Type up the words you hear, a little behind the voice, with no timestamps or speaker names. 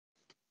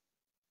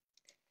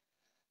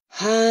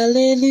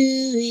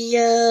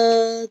Hallelujah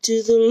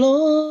to the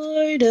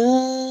Lord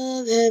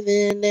of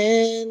heaven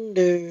and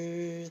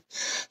earth.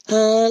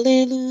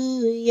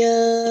 Hallelujah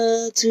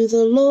to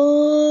the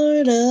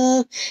Lord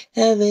of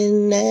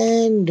heaven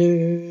and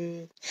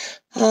earth.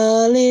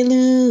 Hallelujah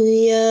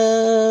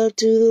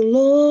to the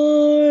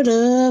Lord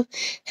of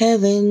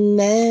heaven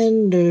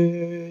and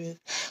earth.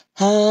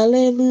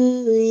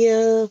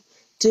 Hallelujah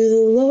to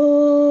the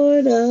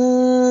Lord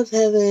of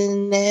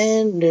heaven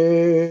and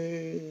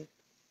earth.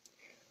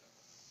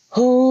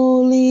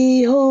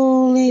 Holy,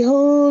 holy,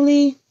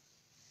 holy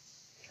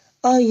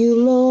are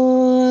you,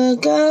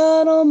 Lord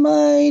God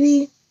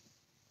Almighty.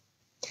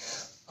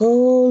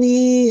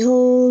 Holy,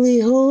 holy,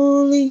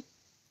 holy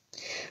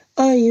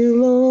are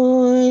you,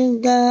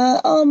 Lord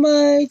God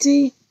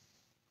Almighty.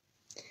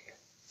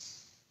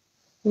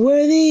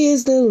 Worthy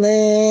is the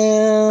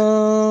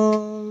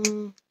Lamb.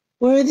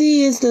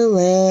 Worthy is the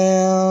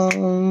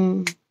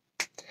Lamb.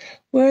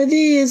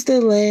 Worthy is the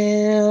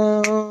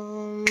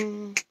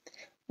Lamb.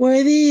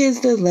 Worthy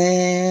is the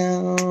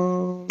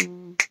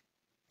Lamb.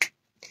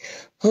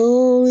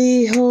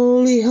 Holy,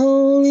 holy,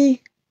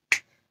 holy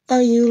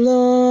are you,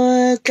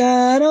 Lord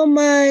God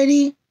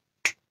Almighty.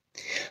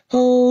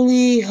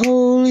 Holy,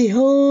 holy,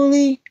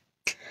 holy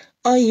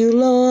are you,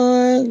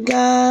 Lord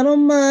God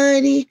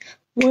Almighty.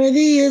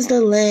 Worthy is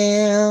the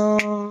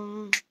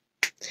Lamb.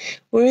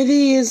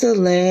 Worthy is the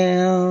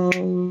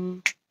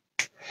Lamb.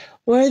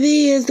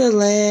 Worthy is the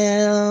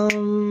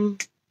Lamb.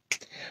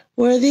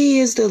 Worthy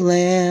is the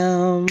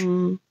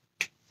Lamb.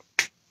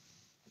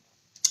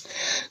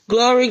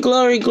 Glory,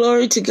 glory,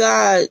 glory to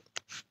God.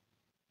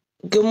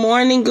 Good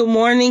morning,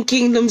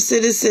 kingdom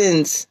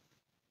citizens.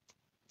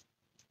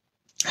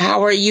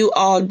 How are you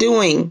all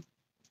doing?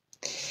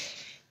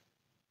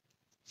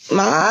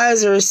 My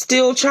eyes are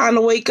still trying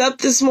to wake up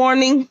this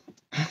morning.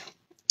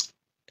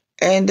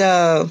 And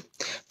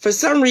for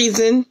some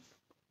reason,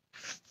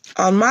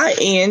 on my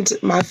end,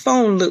 my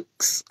phone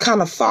looks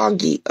kind of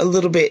foggy a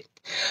little bit.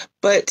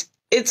 But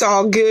it's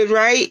all good,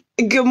 right?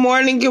 Good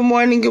morning, good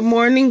morning, good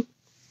morning.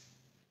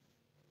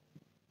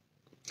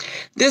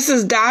 This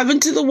is Dive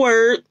into the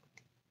Word,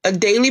 a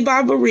daily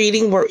Bible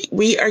reading where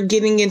we are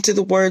getting into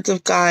the words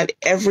of God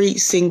every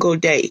single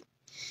day.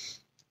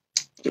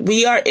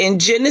 We are in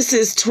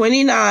Genesis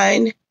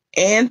 29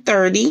 and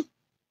 30.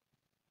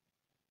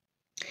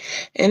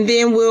 And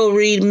then we'll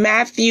read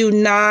Matthew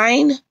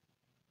 9,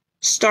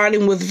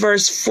 starting with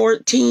verse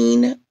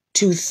 14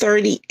 to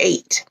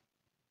 38.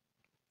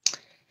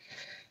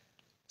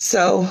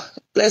 So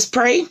let's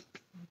pray.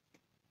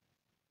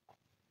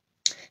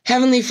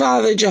 Heavenly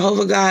Father,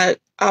 Jehovah God,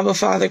 Abba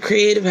Father,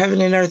 creator of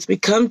heaven and earth, we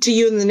come to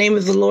you in the name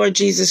of the Lord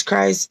Jesus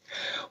Christ.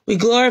 We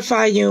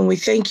glorify you and we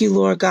thank you,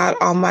 Lord God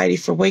Almighty,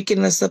 for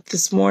waking us up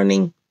this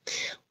morning.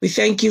 We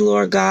thank you,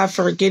 Lord God,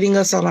 for getting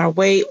us on our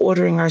way,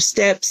 ordering our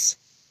steps.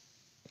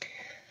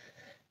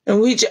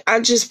 And I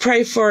just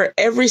pray for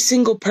every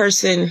single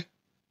person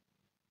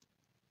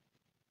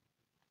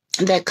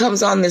that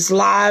comes on this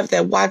live,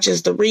 that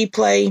watches the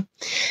replay,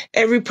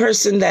 every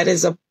person that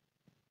is a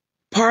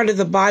part of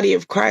the body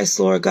of Christ,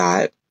 Lord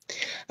God.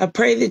 I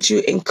pray that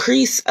you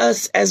increase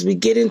us as we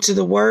get into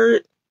the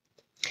word,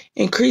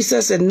 increase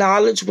us in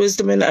knowledge,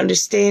 wisdom, and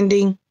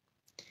understanding,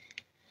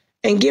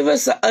 and give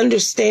us an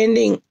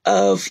understanding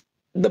of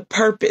the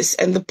purpose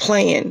and the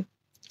plan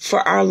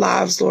for our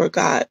lives, Lord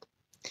God.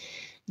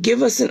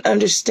 Give us an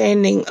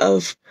understanding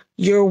of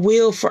your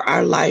will for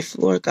our life,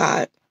 Lord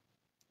God.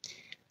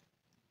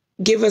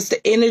 Give us the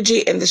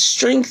energy and the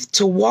strength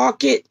to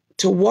walk it,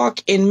 to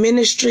walk in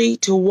ministry,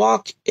 to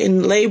walk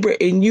in labor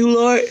in you,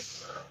 Lord.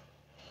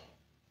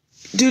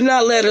 Do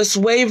not let us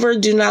waver.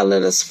 Do not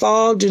let us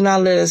fall. Do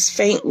not let us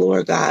faint,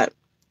 Lord God.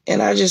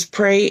 And I just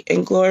pray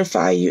and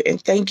glorify you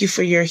and thank you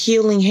for your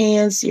healing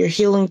hands, your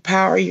healing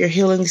power, your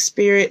healing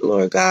spirit,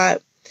 Lord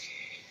God.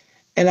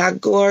 And I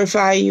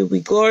glorify you. We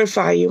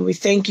glorify you and we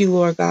thank you,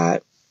 Lord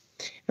God.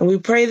 And we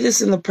pray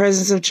this in the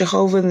presence of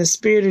Jehovah and the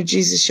spirit of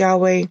Jesus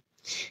Yahweh.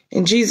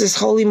 In Jesus'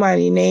 holy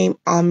mighty name,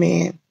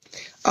 amen.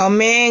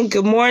 Amen.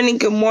 Good morning,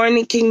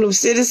 kingdom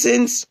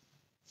citizens.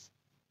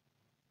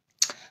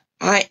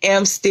 I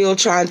am still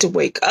trying to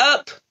wake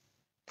up.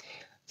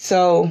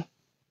 So,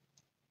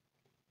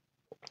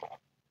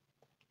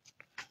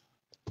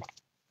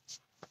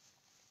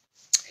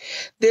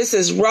 this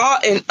is raw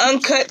and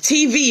uncut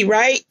TV,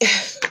 right?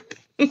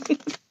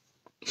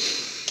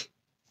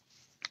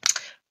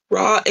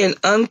 Raw and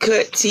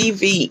uncut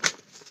TV.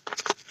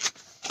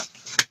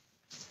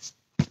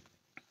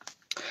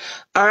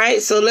 All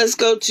right, so let's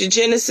go to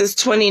Genesis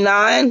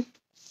 29.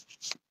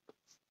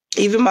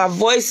 Even my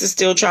voice is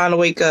still trying to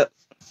wake up.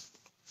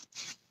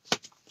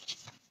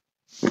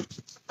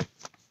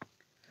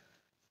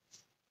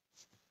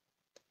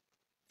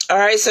 All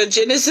right, so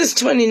Genesis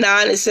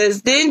 29, it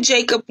says, Then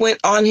Jacob went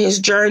on his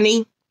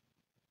journey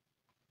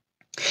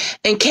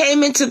and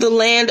came into the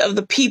land of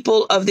the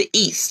people of the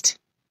east.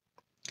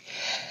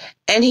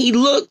 And he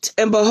looked,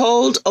 and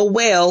behold, a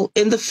well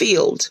in the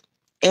field.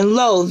 And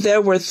lo,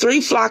 there were 3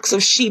 flocks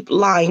of sheep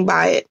lying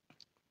by it.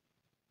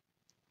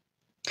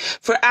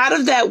 For out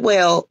of that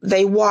well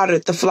they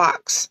watered the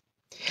flocks,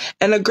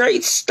 and a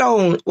great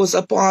stone was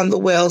upon the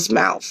well's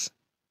mouth.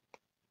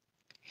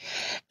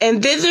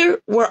 And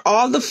thither were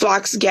all the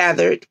flocks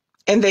gathered,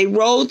 and they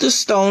rolled the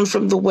stone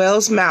from the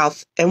well's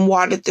mouth, and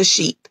watered the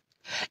sheep,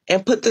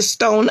 and put the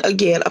stone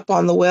again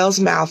upon the well's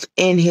mouth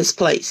in his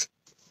place.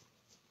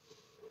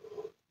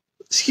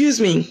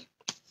 Excuse me.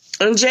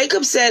 And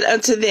Jacob said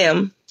unto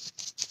them,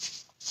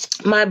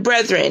 My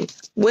brethren,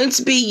 whence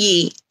be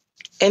ye?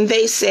 And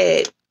they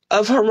said,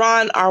 Of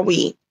Haran are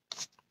we.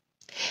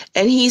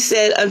 And he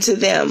said unto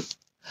them,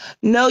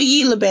 Know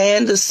ye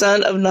Laban the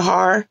son of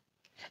Nahar?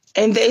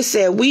 And they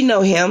said, We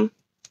know him.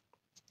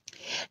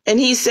 And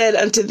he said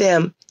unto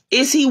them,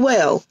 Is he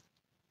well?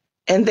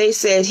 And they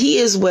said, He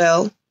is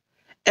well.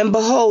 And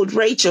behold,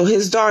 Rachel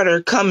his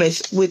daughter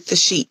cometh with the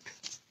sheep.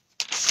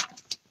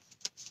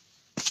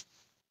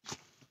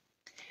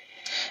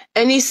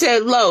 And he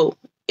said, Lo,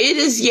 it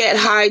is yet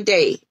high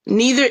day,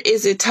 neither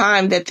is it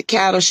time that the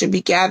cattle should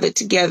be gathered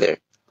together.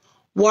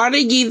 Water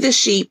ye the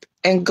sheep,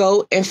 and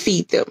go and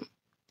feed them.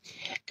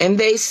 And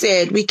they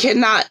said, We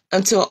cannot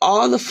until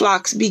all the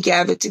flocks be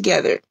gathered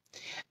together,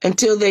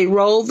 until they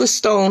roll the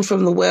stone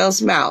from the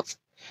well's mouth.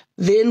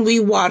 Then we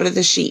water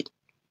the sheep.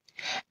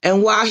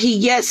 And while he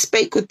yet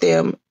spake with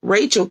them,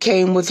 Rachel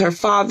came with her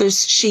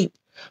father's sheep,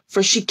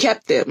 for she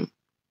kept them.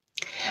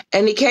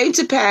 And it came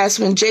to pass,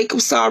 when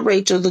Jacob saw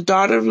Rachel, the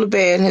daughter of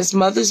Laban, his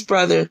mother's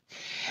brother,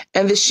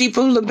 and the sheep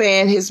of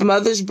Laban, his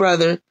mother's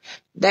brother,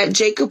 that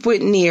Jacob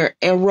went near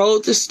and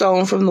rolled the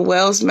stone from the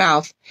well's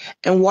mouth,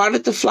 and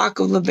watered the flock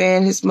of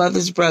Laban, his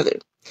mother's brother.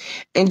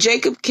 And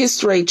Jacob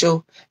kissed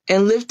Rachel,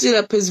 and lifted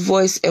up his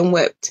voice and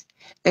wept.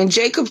 And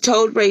Jacob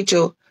told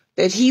Rachel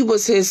that he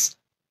was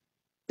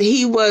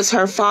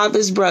her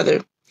father's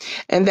brother,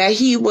 and that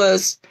he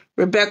was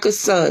Rebekah's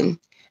son.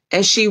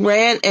 And she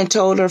ran and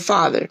told her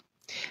father.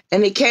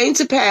 And it came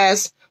to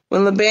pass,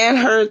 when Laban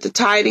heard the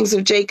tidings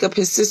of Jacob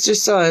his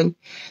sister's son,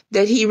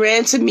 that he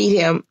ran to meet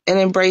him, and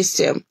embraced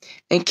him,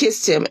 and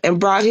kissed him, and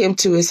brought him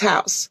to his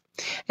house.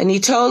 And he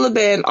told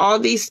Laban all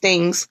these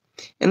things.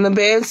 And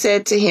Laban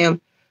said to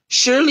him,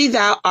 Surely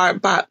thou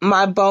art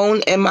my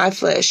bone and my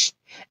flesh.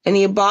 And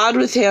he abode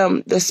with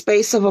him the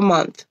space of a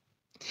month.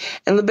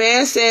 And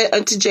Laban said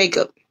unto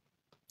Jacob,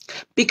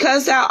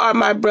 Because thou art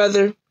my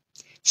brother,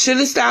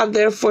 shouldest thou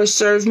therefore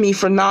serve me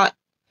for naught?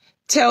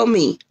 Tell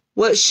me,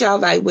 what shall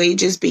thy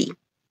wages be?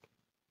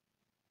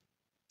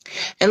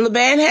 And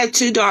Laban had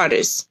 2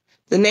 daughters.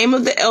 The name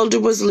of the elder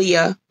was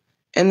Leah,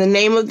 and the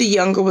name of the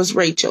younger was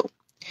Rachel.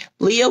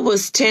 Leah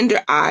was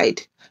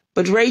tender-eyed,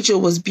 but Rachel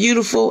was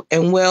beautiful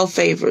and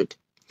well-favored.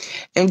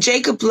 And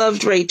Jacob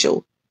loved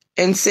Rachel,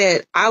 and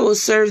said, I will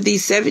serve thee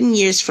 7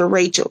 years for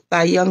Rachel,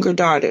 thy younger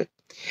daughter.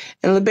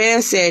 And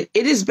Laban said,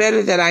 It is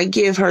better that I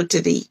give her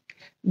to thee,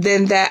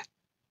 than that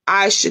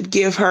I should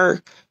give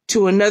her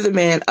to another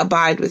man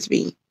abide with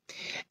me.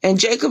 And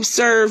Jacob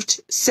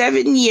served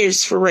 7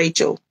 years for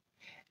Rachel,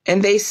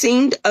 and they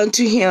seemed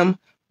unto him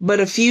but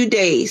a few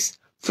days,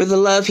 for the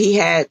love he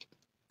had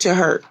to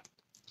her.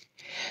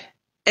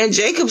 And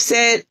Jacob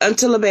said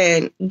unto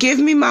Laban, Give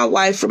me my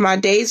wife, for my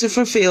days are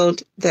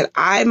fulfilled, that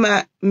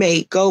I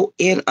may go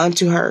in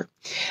unto her.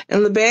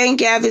 And Laban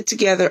gathered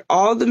together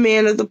all the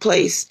men of the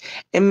place,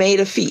 and made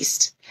a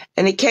feast.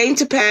 And it came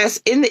to pass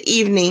in the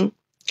evening,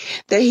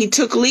 that he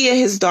took Leah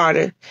his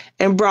daughter,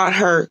 and brought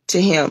her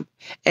to him,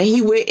 and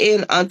he went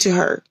in unto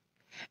her.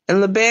 And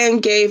Laban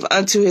gave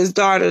unto his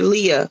daughter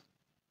Leah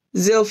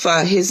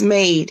Zilpah his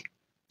maid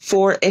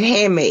for an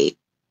handmaid.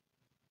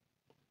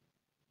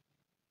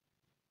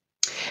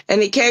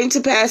 And it came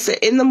to pass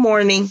that in the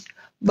morning,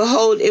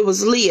 behold, it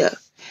was Leah.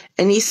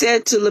 And he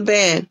said to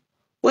Laban,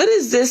 What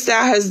is this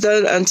thou hast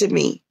done unto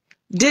me?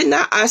 Did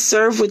not I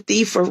serve with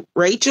thee for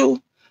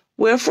Rachel?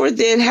 Wherefore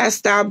then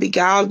hast thou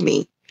beguiled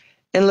me?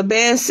 And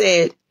Laban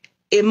said,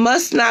 It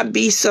must not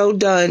be so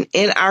done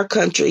in our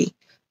country,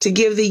 to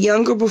give the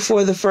younger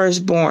before the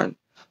firstborn.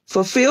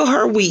 Fulfill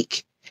her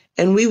week,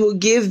 and we will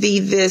give thee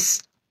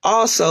this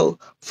also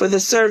for the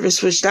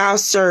service which thou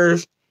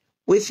served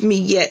with me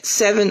yet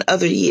 7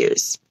 other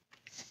years.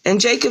 And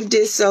Jacob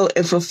did so,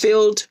 and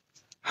fulfilled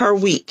her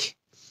week.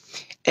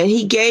 And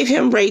he gave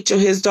him Rachel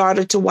his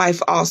daughter to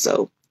wife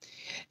also.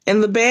 And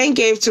Laban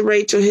gave to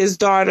Rachel his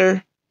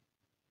daughter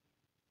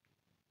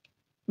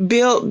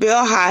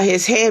Bilhah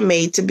his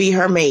handmaid to be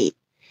her maid.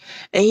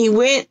 And he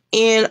went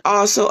in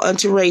also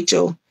unto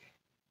Rachel,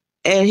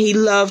 and he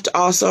loved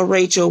also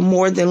Rachel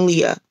more than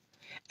Leah,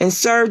 and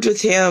served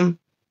with him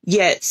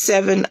yet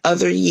 7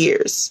 other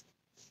years.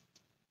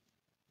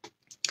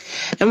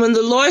 And when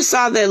the Lord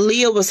saw that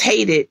Leah was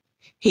hated,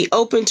 he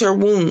opened her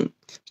womb,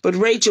 but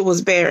Rachel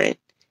was barren.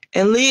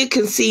 And Leah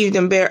conceived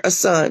and bare a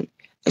son,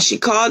 and she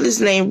called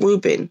his name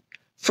Reuben.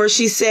 For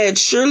she said,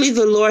 Surely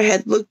the Lord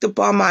hath looked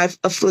upon my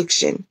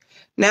affliction.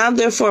 Now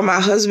therefore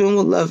my husband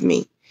will love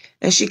me.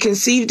 And she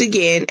conceived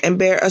again, and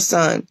bare a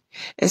son,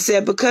 and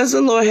said, Because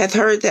the Lord hath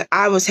heard that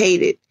I was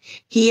hated,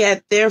 he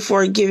hath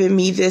therefore given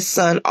me this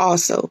son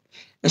also.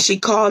 And she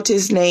called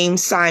his name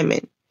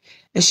Simon.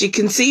 And she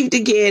conceived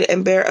again,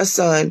 and bare a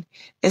son,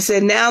 and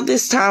said, now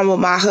this time will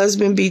my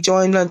husband be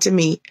joined unto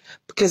me,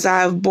 because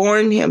I have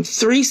borne him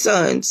 3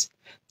 sons.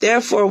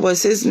 Therefore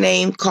was his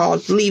name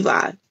called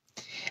Levi.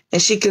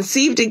 And she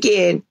conceived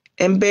again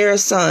and bare a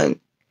son.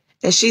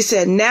 And she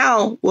said,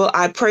 now will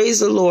I praise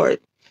the Lord.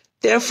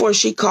 Therefore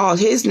she called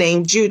his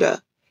name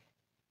Judah,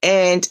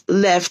 and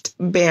left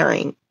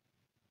bearing.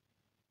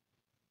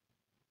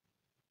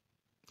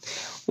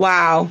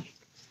 Wow.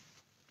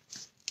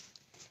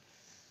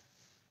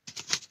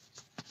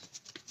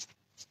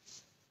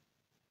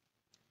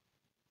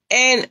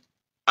 And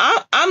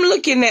I'm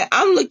looking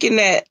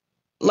at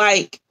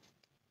like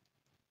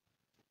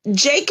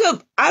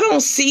Jacob. I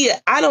don't see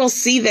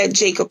that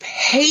Jacob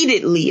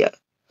hated Leah.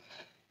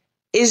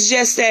 It's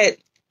just that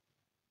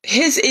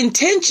his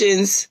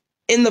intentions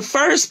in the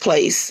first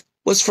place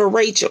was for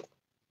Rachel.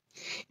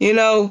 You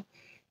know,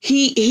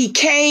 he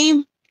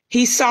came,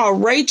 he saw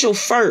Rachel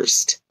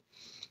first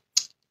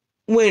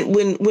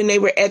when they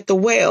were at the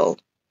well.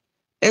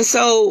 And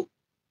so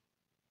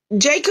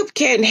Jacob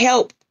can't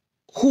help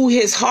who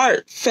his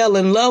heart fell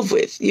in love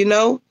with, you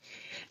know?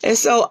 And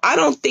so I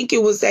don't think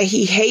it was that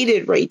he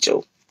hated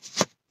Rachel.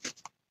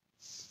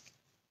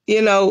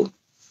 You know,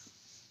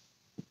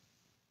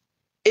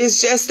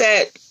 it's just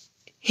that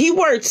he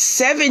worked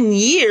 7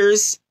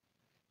 years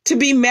to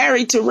be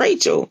married to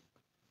Rachel.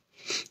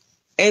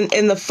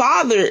 And the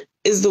father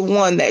is the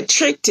one that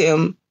tricked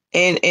him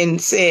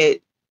and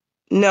said,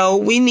 no,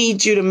 we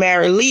need you to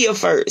marry Leah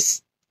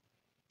first.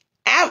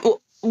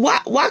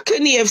 Why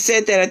couldn't he have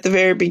said that at the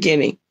very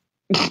beginning?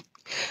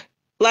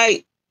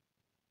 Like,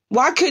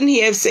 why couldn't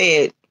he have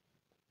said,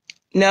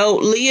 no,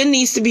 Leah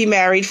needs to be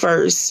married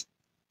first,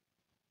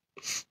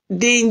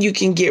 then you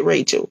can get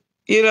Rachel,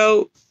 you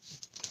know?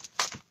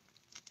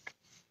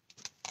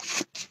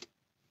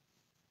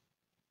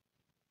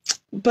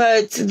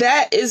 But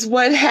that is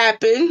what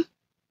happened.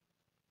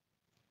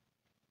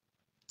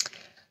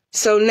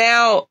 So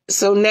now,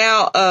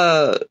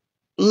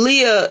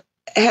 Leah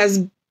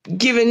has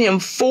given him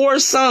 4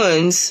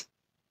 sons,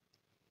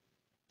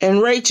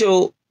 and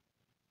Rachel,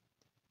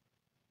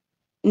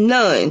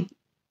 none.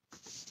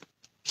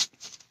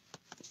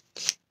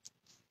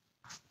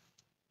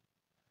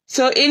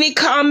 So any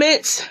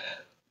comments?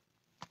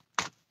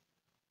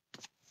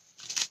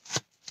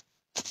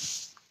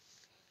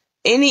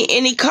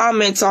 Any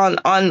comments on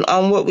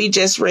what we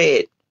just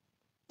read?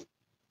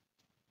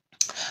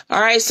 All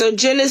right, so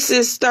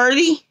Genesis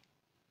 30.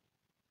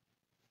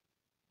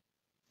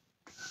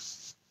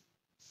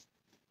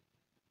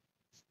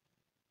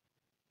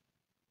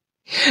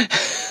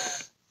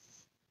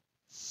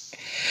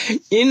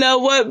 You know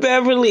what,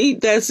 Beverly?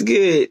 That's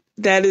good.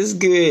 That is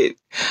good.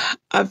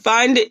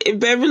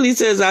 Beverly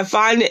says, I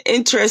find it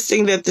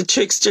interesting that the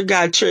trickster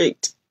got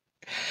tricked.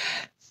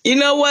 You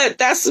know what?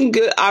 That's some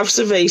good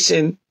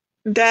observation.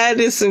 That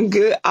is some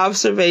good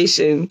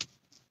observation.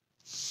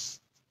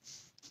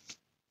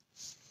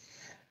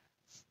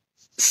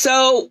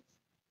 So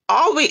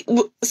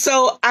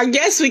I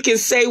guess we can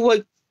say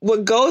what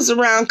goes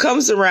around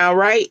comes around,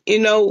 right? You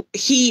know,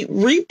 he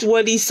reaped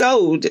what he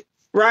sowed,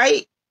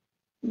 right?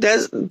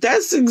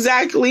 That's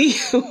exactly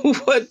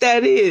what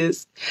that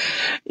is.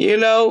 You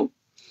know,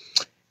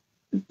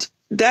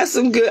 that's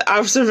some good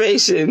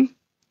observation.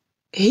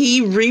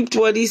 He reaped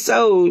what he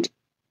sowed.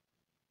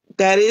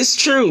 That is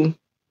true.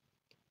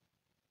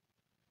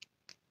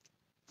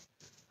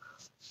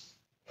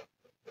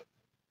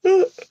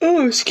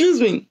 Oh,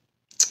 excuse me.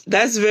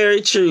 That's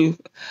very true.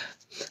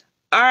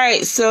 All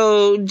right,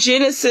 so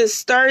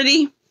Genesis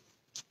 30.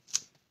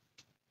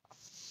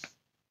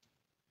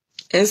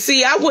 And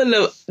see, I wouldn't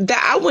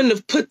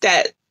have put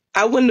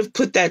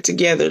that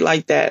together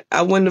like that.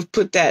 I wouldn't have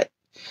put that.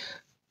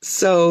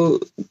 So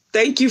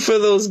thank you for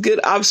those good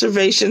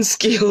observation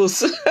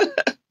skills.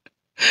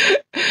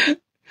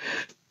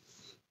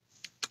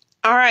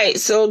 All right,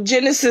 so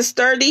Genesis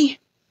 30.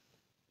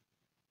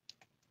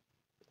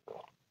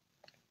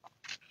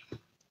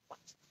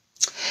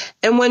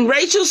 And when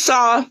Rachel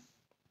saw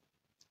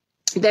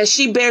that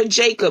she bare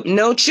Jacob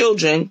no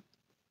children,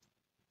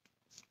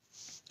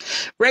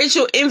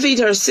 Rachel envied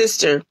her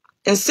sister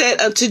and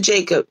said unto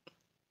Jacob,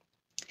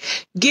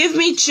 give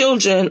me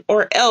children,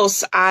 or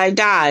else I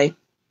die.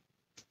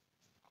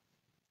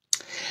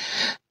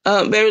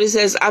 Beverly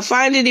says, I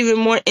find it even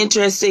more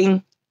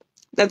interesting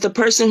that the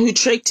person who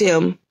tricked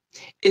him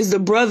is the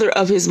brother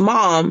of his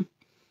mom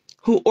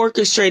who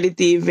orchestrated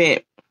the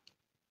event.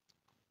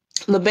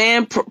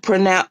 Laban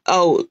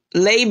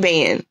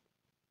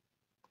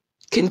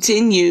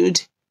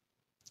continued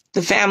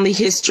the family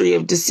history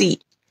of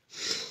deceit.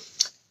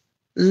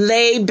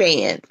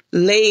 Laban.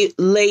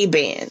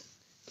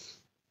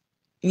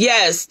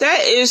 Yes,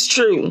 that is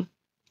true.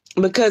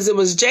 Because it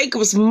was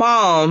Jacob's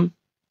mom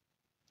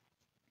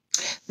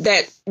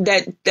that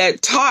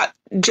taught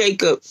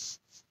Jacob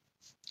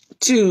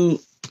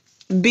to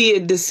be a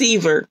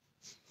deceiver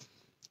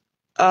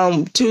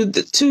to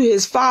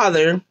his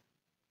father.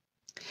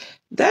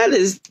 That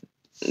is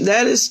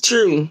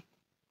true.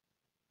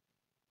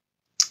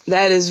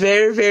 That is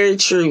very, very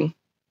true.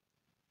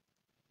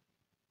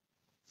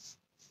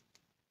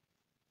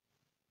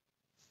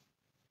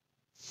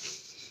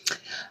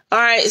 All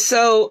right,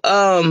 so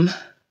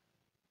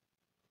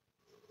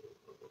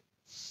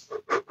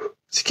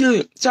excuse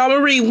me. So I'm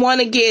gonna read one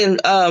again.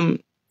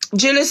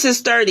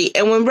 Genesis 30.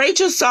 And when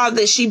Rachel saw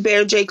that she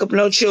bare Jacob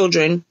no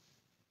children,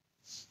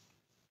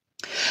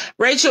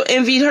 Rachel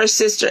envied her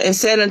sister and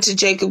said unto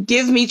Jacob,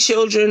 give me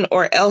children,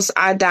 or else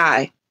I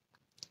die.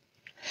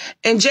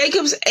 And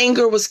Jacob's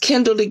anger was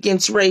kindled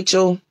against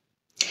Rachel,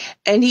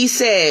 and he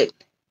said,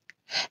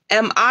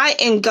 am I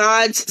in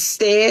God's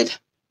stead,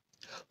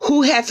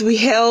 who hath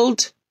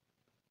withheld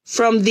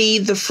from thee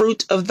the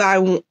fruit of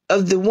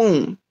the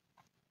womb?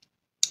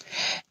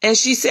 And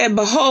she said,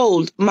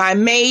 behold, my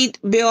maid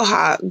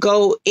Bilhah,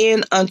 go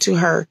in unto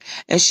her,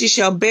 and she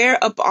shall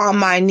bear up on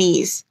my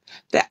knees,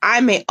 that I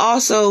may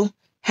also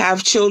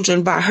have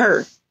children by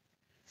her.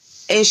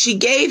 And she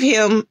gave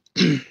him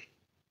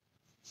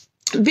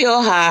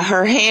Bilhah,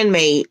 her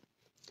handmaid,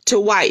 to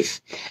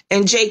wife,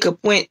 and Jacob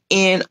went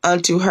in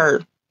unto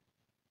her.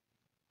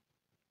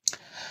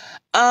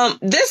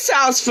 This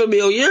sounds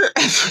familiar.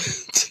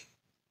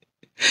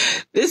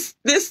 This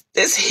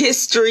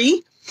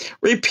history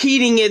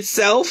repeating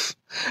itself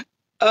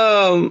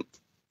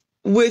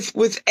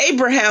with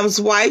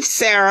Abraham's wife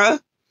Sarah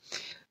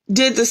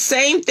did the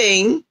same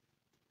thing,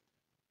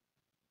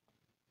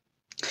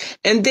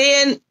 and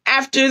then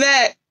after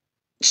that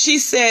she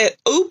said,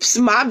 oops,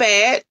 my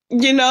bad.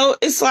 You know,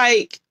 it's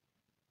like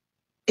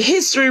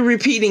history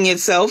repeating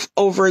itself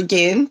over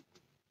again.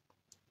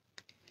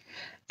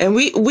 And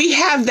we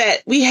have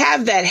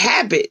that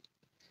habit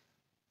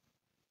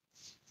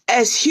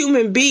as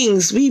human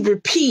beings. We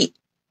repeat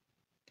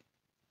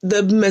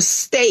the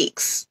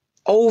mistakes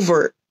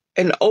over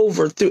and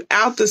over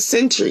throughout the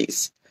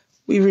centuries.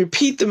 We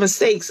repeat the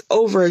mistakes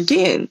over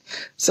again.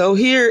 So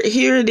here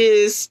it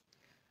is,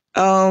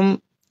 a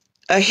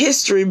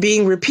history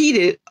being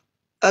repeated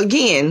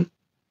again.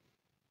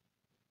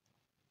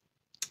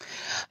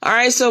 All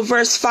right, so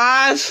verse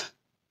 5.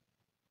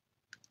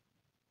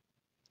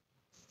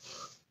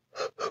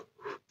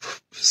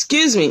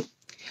 Excuse me.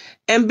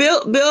 And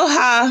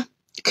Bilhah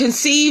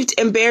conceived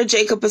and bare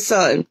Jacob a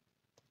son.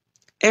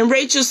 And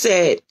Rachel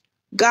said,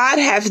 God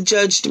hath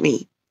judged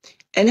me,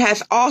 and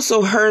hath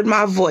also heard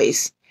my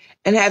voice,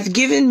 and hath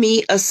given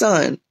me a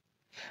son.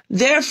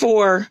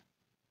 Therefore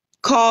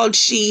called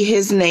she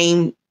his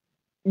name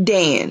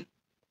Dan.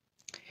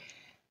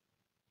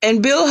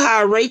 And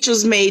Bilhah,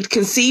 Rachel's maid,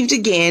 conceived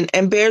again,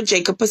 and bare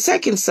Jacob a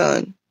second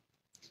son.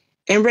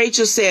 And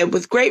Rachel said,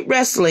 with great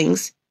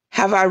wrestlings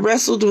have I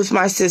wrestled with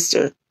my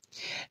sister,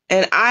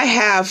 and I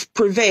have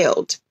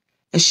prevailed.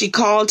 And she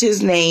called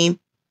his name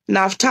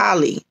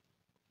Naphtali.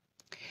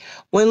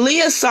 When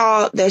Leah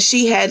saw that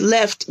she had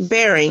left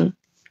bearing,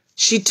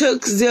 she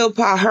took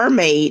Zilpah, her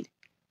maid,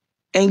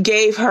 and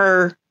gave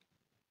her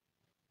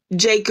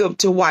Jacob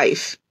to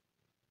wife.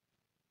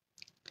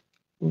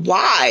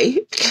 Why?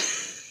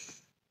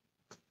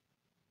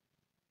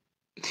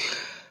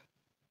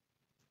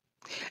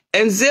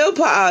 And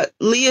Zilpah,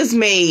 Leah's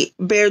maid,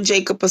 bare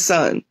Jacob a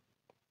son.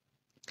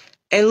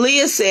 And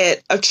Leah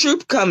said, a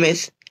troop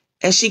cometh,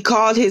 and she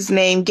called his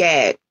name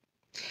Gad.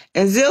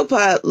 And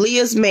Zilpah,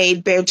 Leah's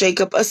maid, bare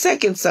Jacob a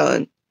second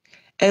son.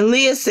 And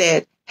Leah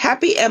said,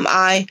 happy am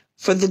I,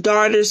 for the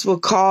daughters will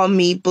call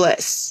me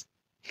blessed.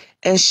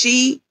 And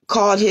she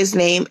called his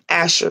name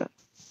Asher.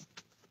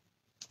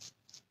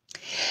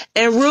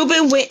 And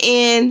Reuben went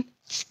in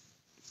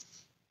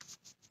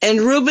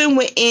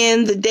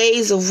the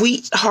days of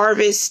wheat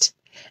harvest,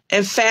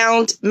 and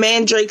found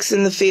mandrakes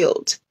in the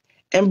field,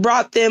 and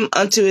brought them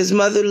unto his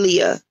mother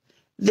Leah.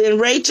 Then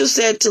Rachel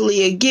said to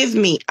Leah, give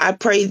me, I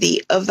pray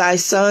thee, of thy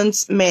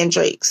son's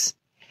mandrakes.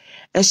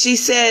 And she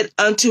said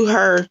unto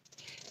her,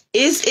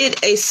 is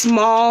it a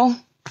small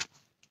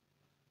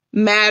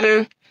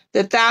matter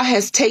that thou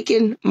hast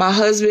taken my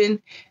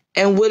husband,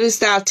 and wouldest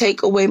thou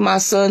take away my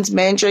son's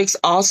mandrakes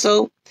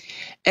also?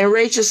 And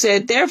Rachel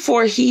said,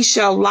 therefore he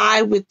shall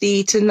lie with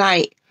thee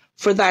tonight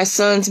for thy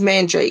son's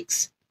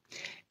mandrakes.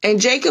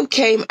 And Jacob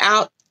came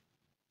out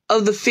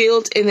of the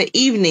field in the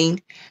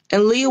evening,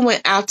 and Leah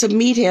went out to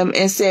meet him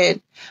and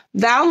said,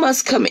 thou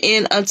must come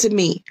in unto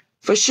me,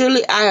 for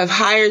surely I have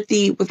hired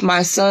thee with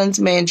my son's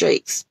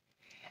mandrakes.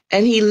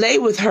 And he lay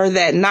with her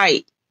that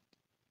night.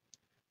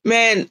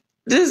 Man,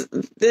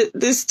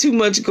 this too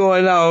much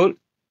going on.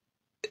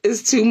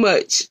 It's too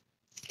much.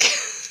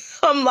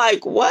 I'm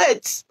like,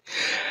 what?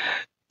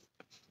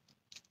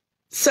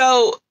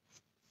 So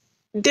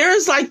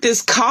there's like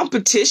this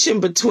competition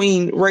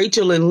between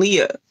Rachel and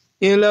Leah,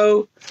 you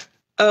know,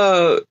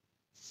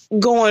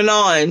 going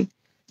on.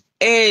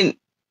 And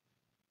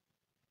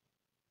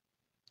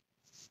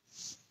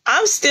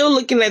I'm still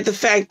looking at the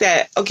fact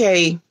that,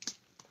 okay,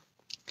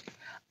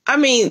 I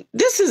mean,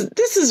 this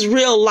is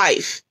real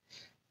life.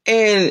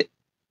 And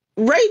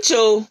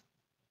Rachel,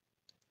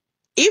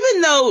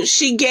 even though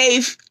she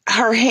gave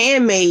her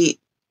handmaid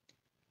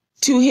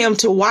to him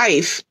to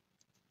wife,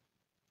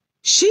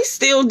 she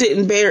still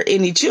didn't bear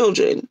any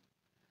children.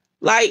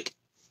 Like,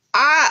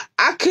 I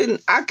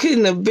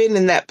couldn't have been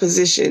in that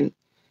position.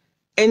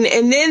 And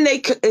then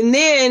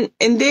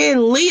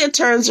Leah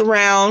turns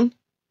around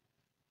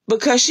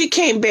because she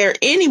can't bear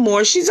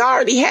anymore. She's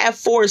already had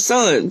 4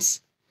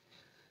 sons.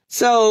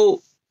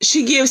 So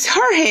she gives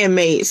her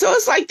handmaid. So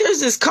it's like there's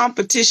this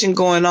competition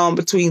going on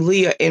between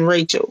Leah and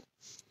Rachel.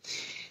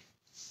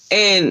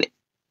 And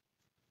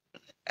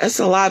that's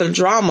a lot of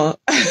drama.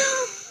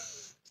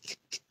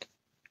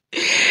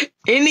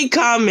 Any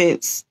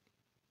comments?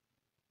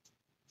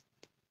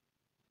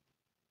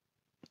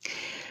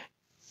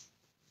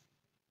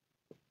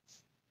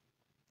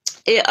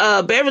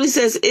 Beverly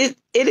says,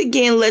 it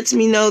again lets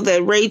me know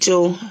that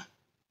Rachel,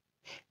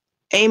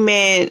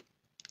 amen,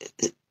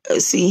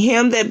 see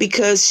him, that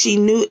because she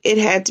knew it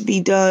had to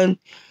be done,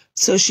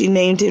 so she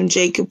named him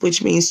Jacob,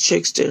 which means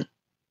trickster.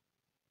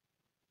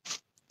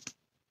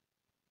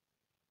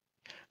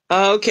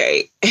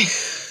 Okay.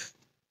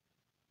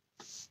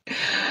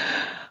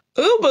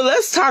 Ooh, but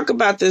let's talk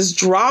about this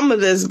drama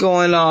that's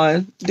going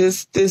on.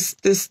 This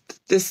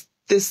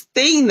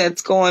thing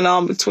that's going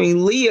on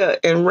between Leah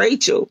and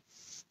Rachel.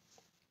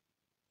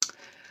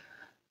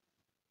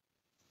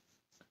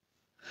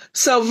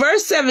 So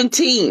verse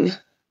 17.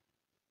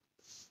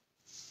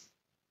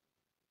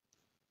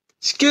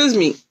 Excuse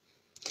me.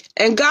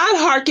 And God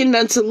hearkened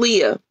unto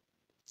Leah,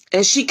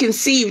 and she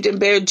conceived and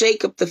bare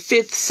Jacob the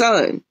 5th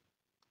son.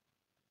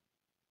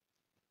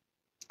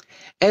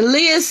 And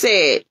Leah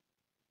said,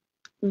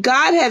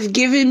 God hath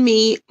given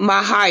me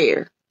my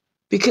hire,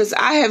 because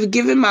I have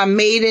given my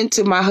maiden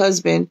to my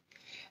husband.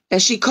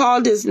 And she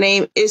called his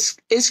name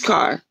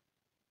Issachar.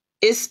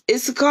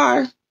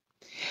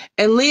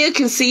 And Leah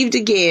conceived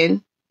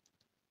again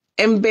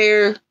and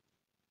bare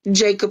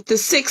Jacob the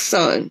 6th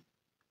son.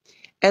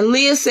 And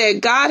Leah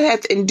said, God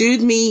hath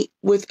endued me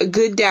with a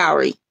good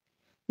dowry.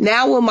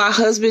 Now will my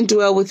husband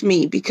dwell with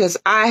me, because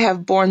I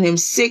have borne him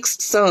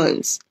 6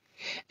 sons.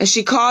 And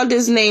she called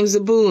his name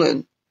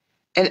Zebulun.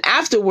 And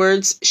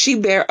afterwards she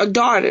bare a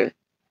daughter,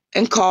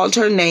 and called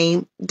her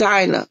name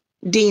Dinah.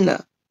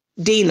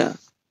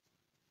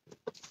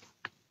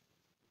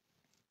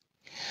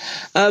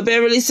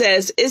 Beverly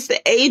says, it's the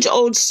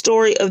age-old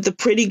story of the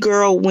pretty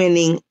girl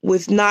winning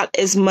with not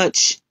as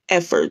much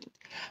effort.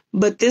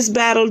 But this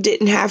battle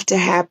didn't have to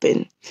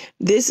happen.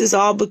 This is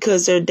all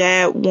because their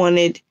dad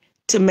wanted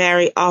to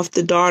marry off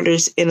the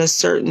daughters in a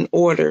certain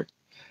order.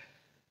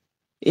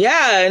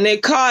 Yeah, and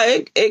it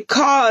caused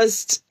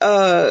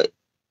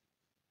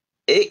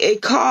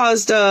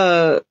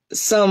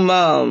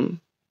some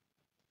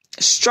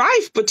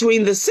strife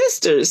between the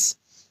sisters.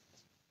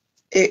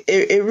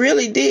 It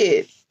really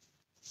did.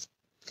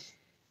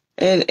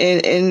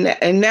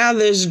 And now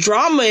there's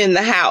drama in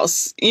the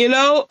house, you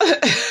know?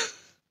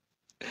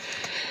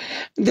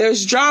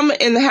 There's drama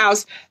in the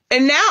house.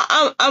 And now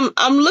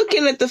I'm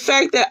looking at the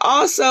fact that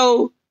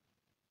also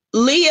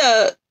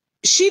Leah,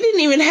 she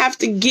didn't even have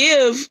to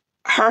give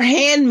her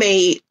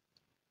handmaid,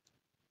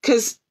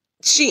 because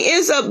she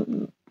ends up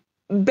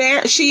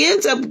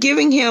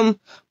giving him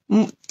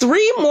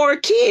 3 more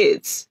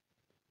kids.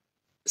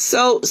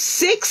 So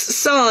 6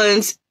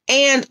 sons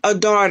and a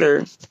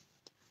daughter.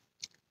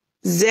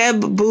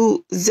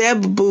 Zebulun.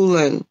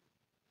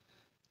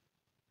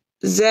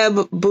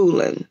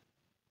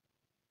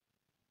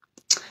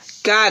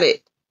 Got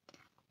it.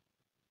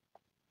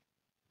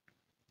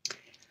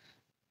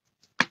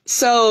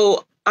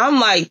 So I'm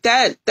like,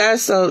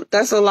 that's a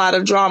lot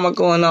of drama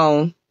going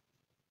on.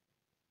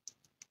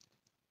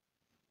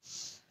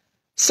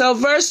 So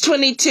verse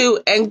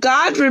 22, and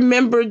God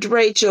remembered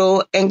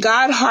Rachel, and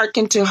God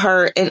hearkened to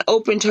her and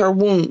opened her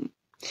womb.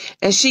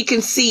 And she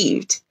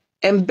conceived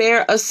and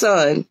bare a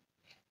son,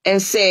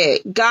 and said,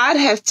 God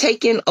hath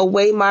taken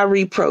away my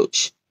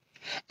reproach.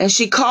 And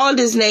she called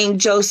his name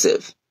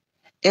Joseph,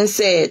 and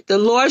said, the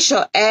Lord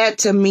shall add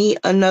to me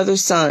another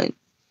son.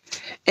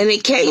 And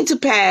it came to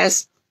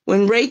pass,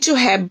 when Rachel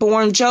had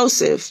borne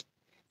Joseph,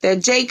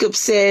 that Jacob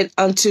said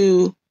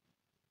unto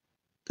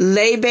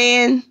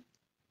Laban,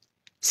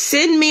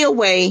 send me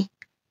away,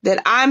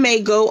 that I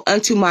may go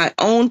unto my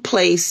own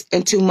place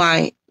and to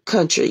my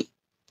country.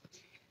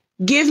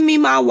 Give me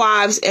my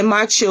wives and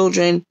my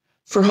children,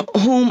 for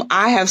whom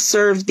I have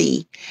served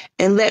thee,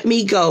 and let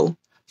me go,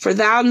 for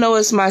thou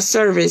knowest my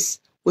service,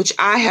 which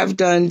I have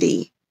done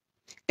thee.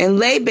 And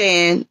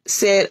Laban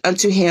said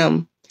unto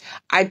him,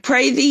 I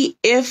pray thee,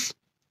 if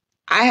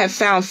I have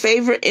found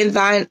favor in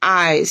thine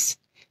eyes,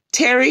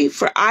 tarry,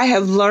 for I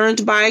have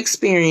learned by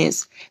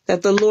experience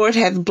that the Lord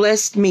hath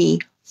blessed me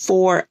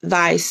for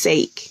thy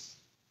sake.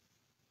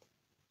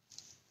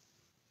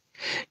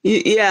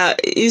 Yeah,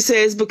 he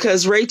says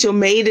because Rachel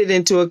made it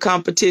into a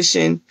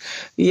competition.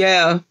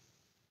 Yeah,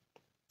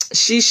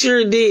 she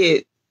sure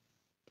did.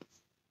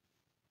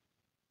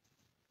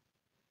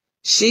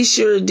 She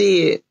sure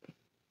did.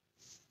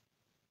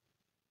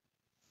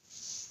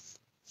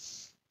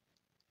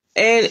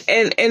 And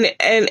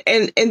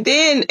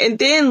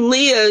then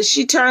Leah,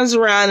 she turns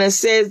around and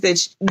says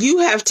that you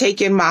have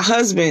taken my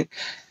husband.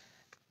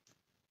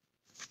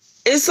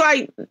 It's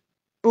like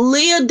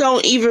Leah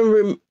don't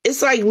even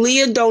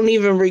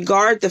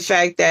regard the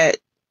fact that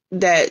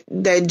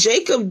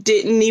Jacob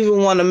didn't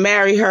even want to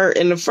marry her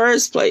in the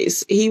first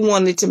place. He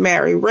wanted to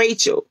marry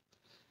Rachel.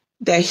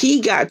 that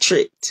he got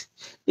tricked.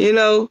 You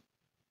know,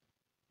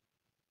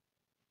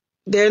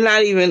 they're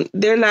not even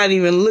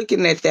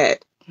looking at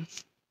that.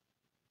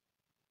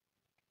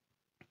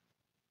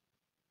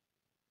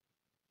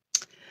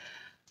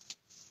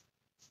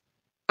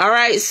 All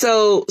right,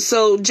 so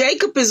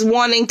Jacob is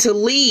wanting to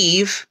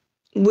leave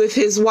with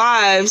his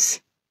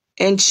wives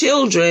and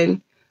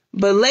children,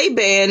 but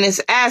Laban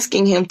is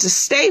asking him to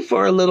stay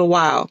for a little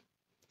while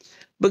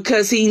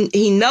because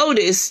he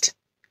noticed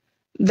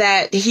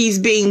that he's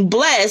being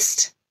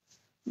blessed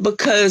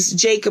because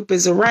Jacob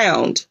is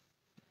around.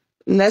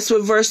 And that's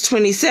what verse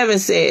 27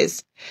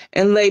 says.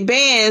 And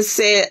Laban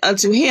said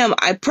unto him,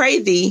 I pray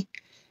thee,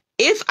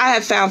 if I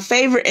have found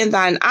favor in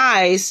thine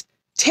eyes,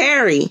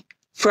 tarry,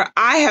 for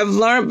I have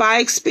learned by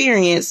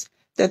experience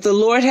that the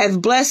Lord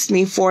hath blessed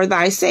me for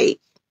thy sake.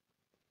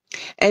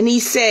 And he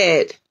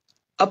said,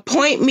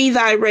 appoint me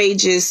thy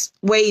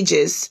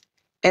wages,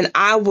 and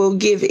I will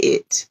give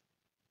it.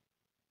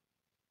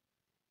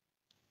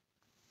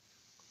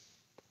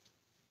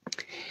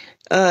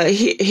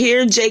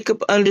 Here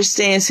Jacob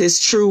understands his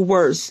true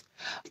worth.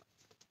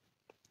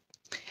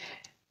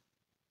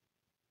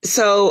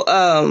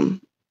 So,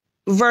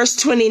 verse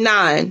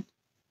 29,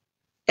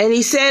 and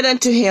he said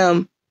unto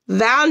him,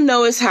 thou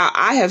knowest how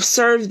I have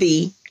served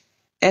thee,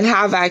 and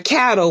how thy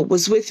cattle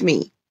was with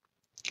me.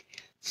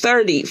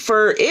 30,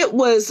 for it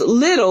was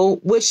little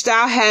which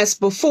thou hadst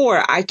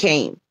before I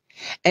came,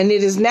 and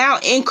it is now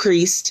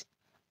increased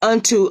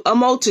unto a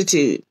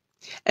multitude.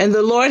 And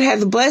the Lord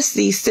hath blessed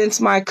thee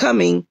since my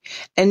coming,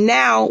 and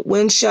now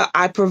when shall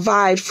I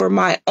provide for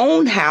my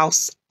own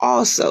house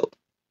also?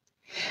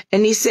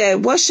 And he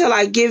said, what shall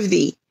I give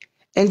thee?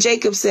 And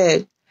Jacob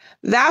said,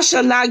 thou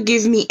shalt not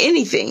give me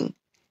anything.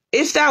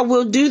 If thou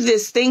wilt do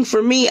this thing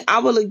for me, I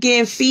will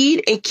again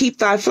feed and keep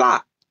thy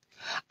flock.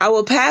 I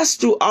will pass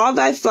through all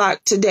thy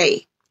flock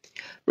today,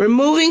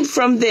 removing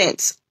from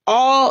thence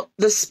all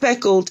the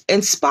speckled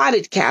and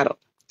spotted cattle,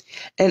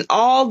 and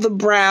all the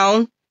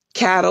brown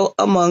cattle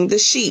among the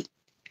sheep,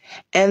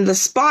 and the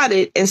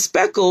spotted and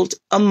speckled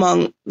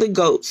among the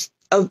goats,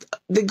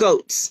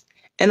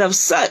 and of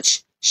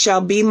such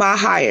shall be my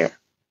hire.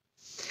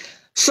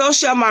 So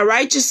shall my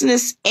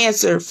righteousness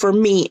answer for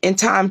me in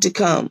time to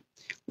come,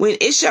 when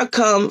it shall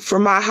come for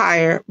my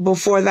hire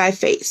before thy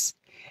face.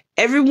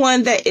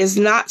 Everyone that is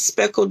not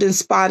speckled and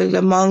spotted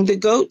among the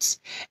goats,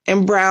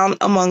 and brown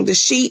among the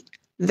sheep,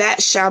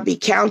 that shall be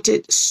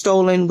counted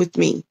stolen with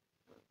me.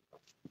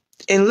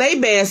 And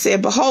Laban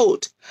said,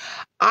 behold,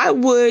 I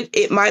would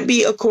it might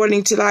be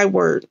according to thy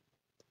word.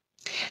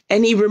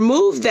 And he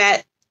removed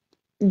that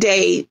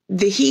day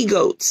the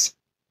he-goats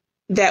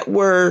that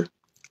were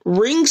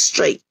ring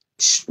straight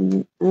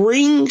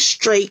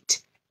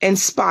and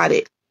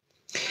spotted,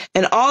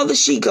 and all the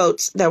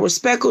she-goats that were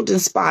speckled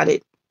and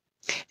spotted,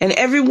 and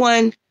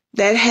everyone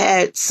that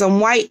had some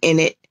white in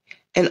it,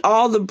 and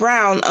all the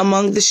brown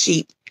among the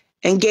sheep,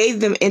 and gave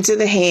them into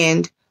the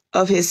hand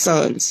of his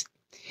sons.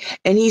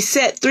 And he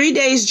set 3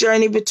 days'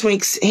 journey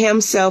between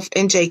himself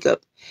and Jacob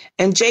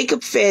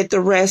fed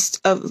the rest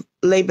of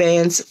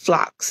Laban's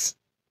flocks.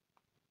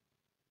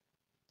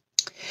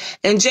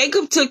 And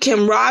Jacob took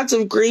him rods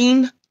of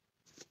green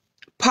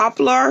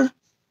poplar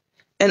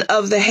and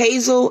of the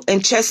hazel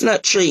and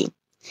chestnut tree,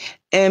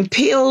 and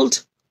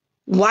peeled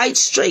white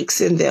strakes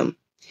in them,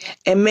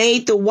 and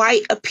made the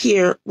white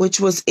appear which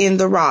was in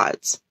the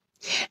rods.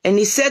 And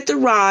he set the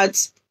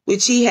rods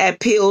which he had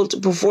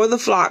peeled before the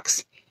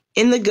flocks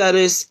in the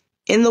gutters,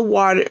 in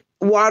the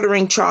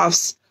watering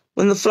troughs,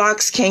 when the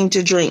flocks came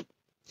to drink,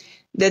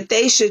 that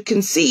they should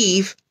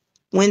conceive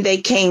when they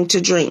came to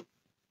drink.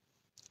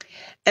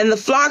 And the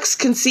flocks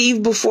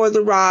conceived before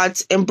the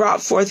rods, and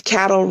brought forth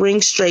cattle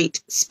ring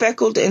straight,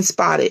 speckled and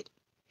spotted.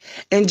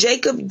 And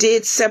Jacob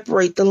did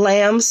separate the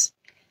lambs,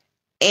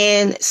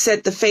 and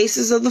set the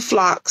faces of the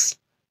flocks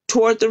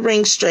toward the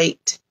ring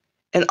straight,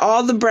 and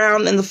all the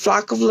brown in the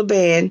flock of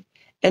Laban,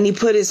 and he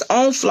put his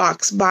own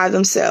flocks by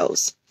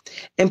themselves,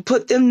 and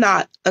put them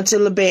not unto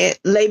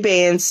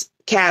Laban's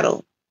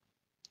cattle.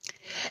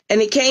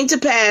 And it came to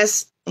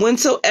pass,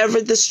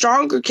 whensoever the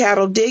stronger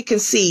cattle did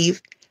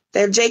conceive,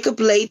 that Jacob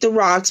laid the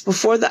rods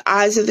before the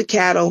eyes of the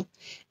cattle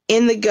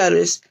in the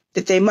gutters,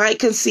 that they might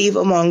conceive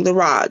among the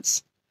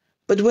rods.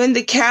 But when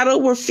the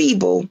cattle were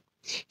feeble,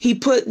 he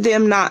put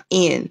them not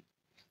in.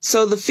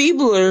 So the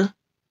feebler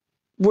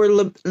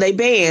were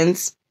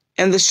Laban's,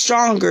 and the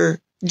stronger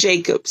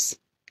Jacob's.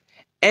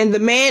 And the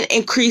man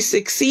increased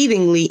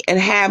exceedingly, and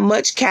had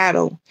much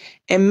cattle,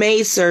 and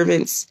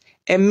maidservants,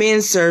 and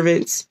men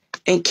servants,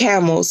 and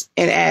camels,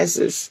 and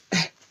asses.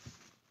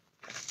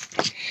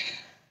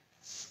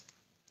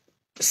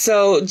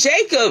 So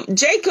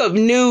Jacob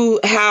knew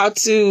how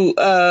to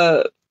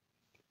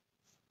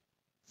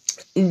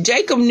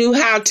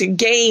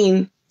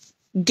gain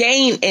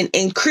and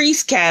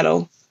increase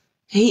cattle.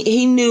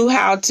 He knew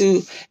how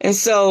to, and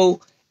so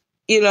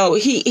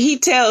he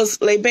tells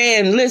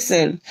Laban,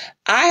 listen,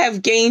 I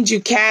have gained you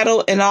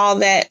cattle and all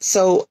that,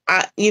 so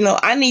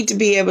I need to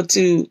be able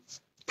to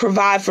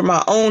provide for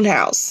my own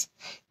house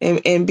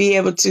and be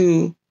able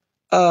to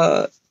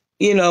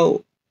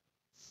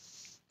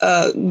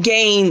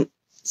gain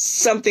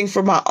something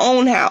for my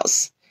own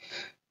house.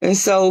 And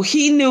so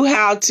he knew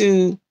how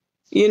to,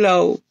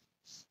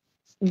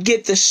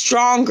 get the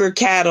stronger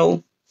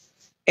cattle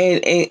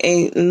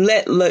and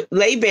let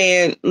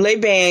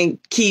Laban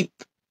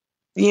keep,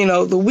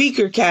 the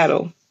weaker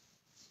cattle.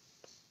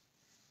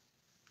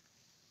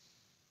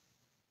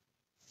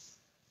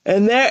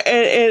 And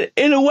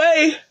in a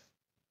way,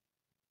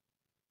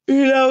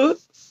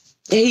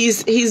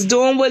 he's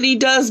doing what he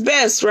does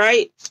best,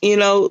 right?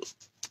 And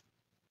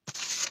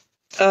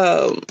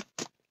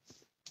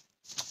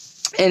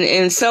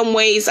in some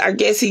ways, I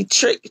guess he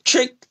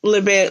tricked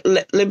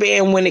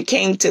Laban when it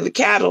came to the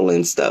cattle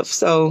and stuff.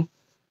 So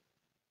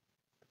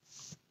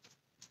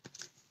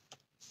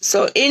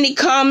any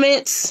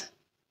comments?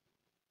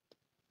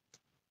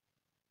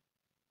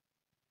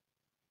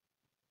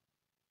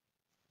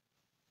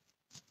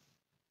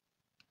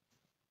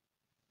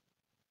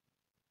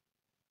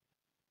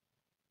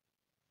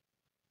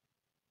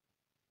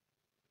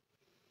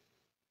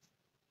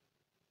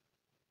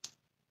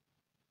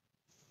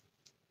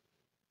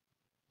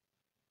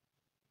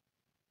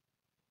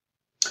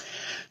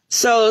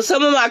 So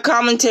some of my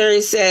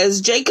commentary says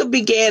Jacob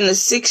began a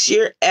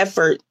 6-year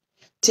effort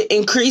to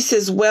increase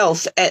his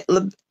wealth at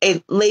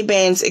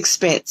Laban's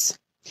expense.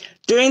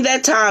 During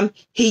that time,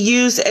 he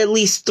used at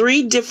least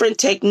 3 different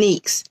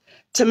techniques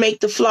to make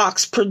the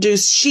flocks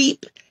produce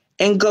sheep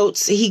and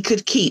goats he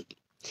could keep.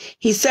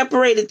 He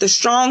separated the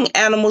strong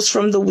animals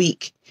from the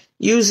weak,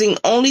 using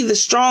only the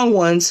strong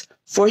ones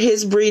for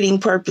his breeding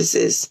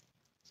purposes.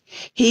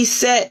 He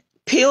set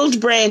peeled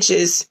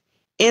branches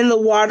in the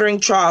watering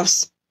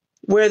troughs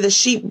where the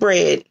sheep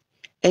bred,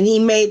 and he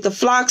made the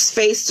flocks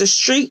face the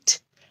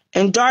streaked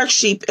and dark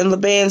sheep in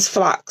Laban's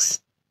flocks.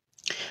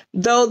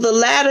 Though the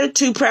latter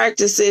 2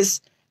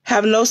 practices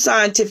have no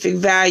scientific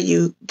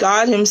value,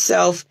 God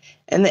himself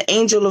and the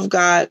angel of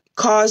God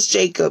caused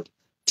Jacob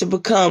to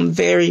become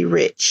very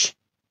rich.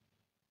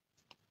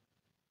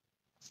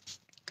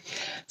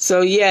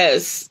 So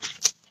yes,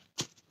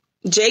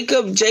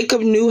 Jacob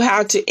knew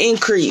how to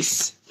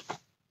increase.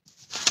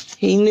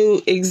 He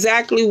knew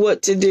exactly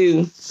what to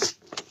do,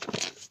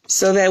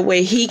 so that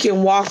way he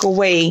can walk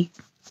away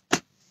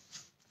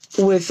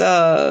with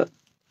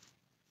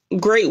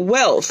great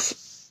wealth.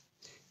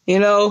 He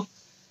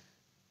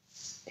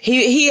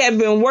had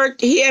been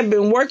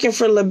working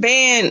for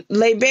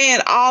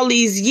Laban all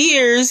these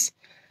years,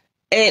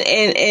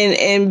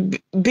 and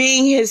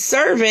being his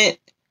servant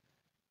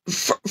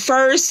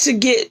first to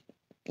get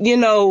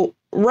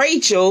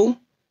Rachel.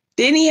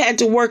 Then he had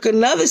to work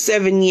another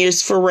 7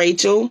 years for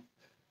Rachel.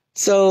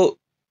 So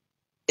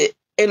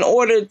in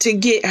order to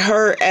get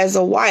her as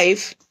a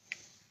wife,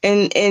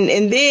 and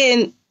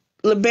then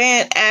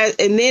Laban,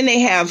 and then they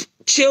have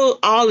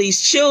all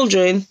these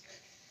children.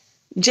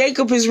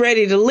 Jacob is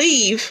ready to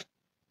leave,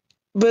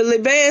 but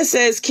Laban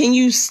says, "Can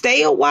you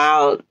stay a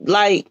while?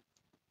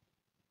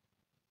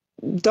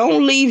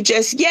 Don't leave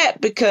just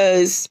yet,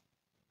 because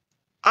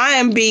I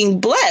am being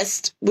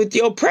blessed with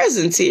your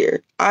presence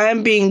here. I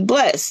am being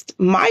blessed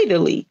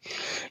mightily,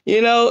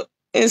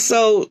 And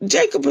so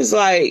Jacob is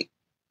like,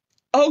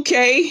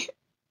 okay.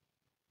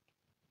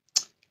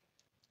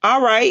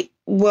 All right,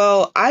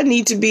 well, I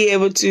need to be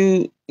able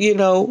to,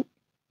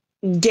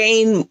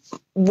 gain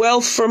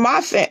wealth for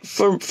my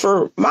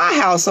for my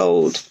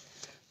household,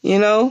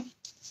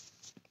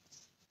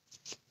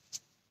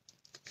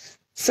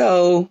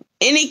 So,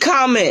 any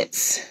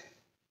comments?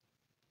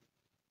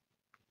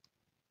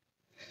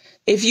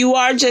 If you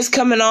are just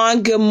coming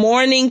on, good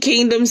morning,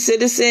 Kingdom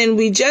Citizen.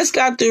 We just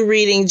got through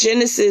reading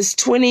Genesis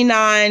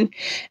 29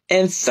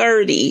 and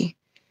 30,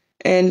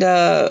 and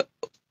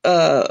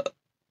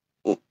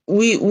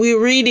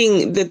we're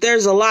reading that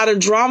there's a lot of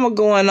drama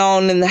going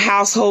on in the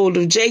household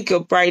of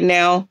Jacob right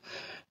now.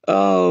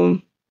 But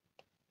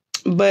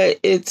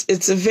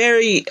it's a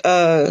very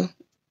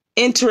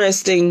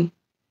interesting,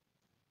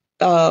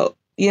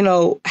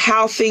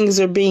 how things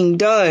are being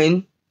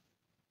done.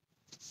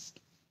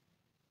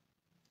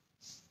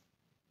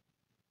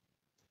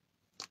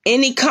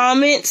 Any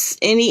comments?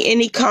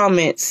 Any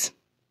comments?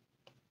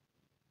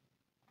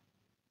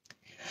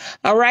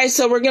 All right,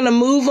 so we're going to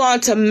move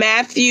on to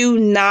Matthew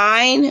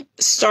 9,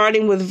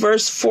 starting with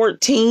verse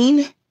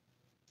 14.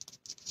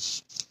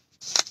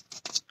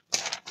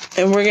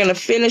 And we're going to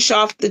finish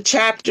off the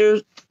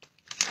chapter,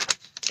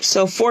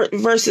 so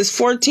verses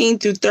 14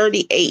 through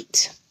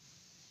 38.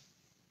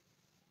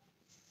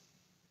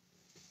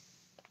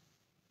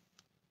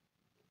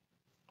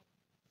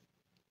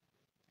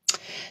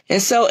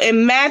 And so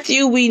in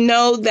Matthew, we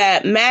know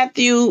that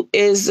Matthew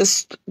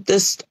is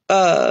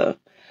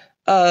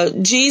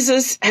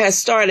Jesus has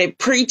started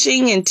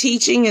preaching and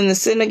teaching in the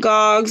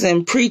synagogues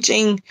and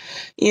preaching,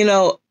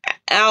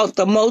 out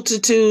the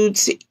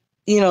multitudes,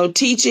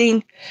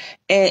 teaching.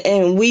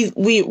 And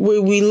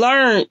we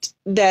learned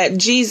that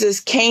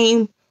Jesus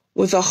came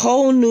with a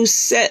whole new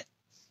set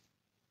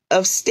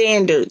of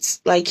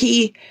standards. Like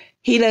he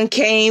done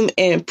came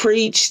and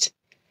preached,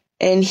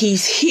 and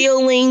he's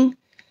healing,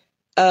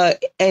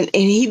 and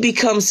he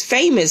becomes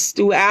famous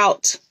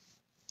throughout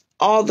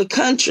all the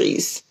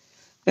countries.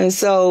 And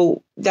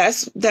so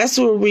that's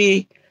where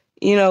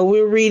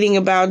we're reading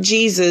about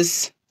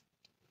Jesus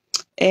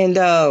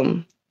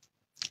and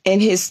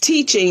his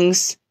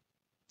teachings.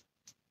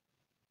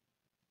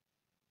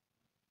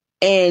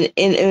 And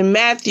in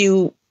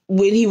Matthew,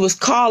 when he was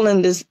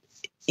calling this,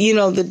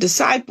 the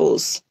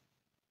disciples.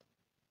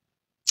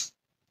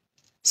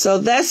 So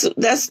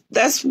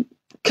that's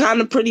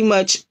kind of pretty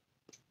much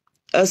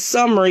a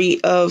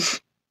summary of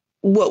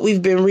what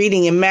we've been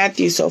reading in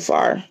Matthew so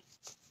far.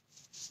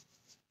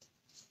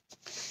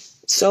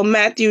 So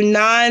Matthew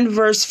 9,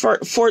 verse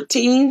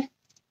 14.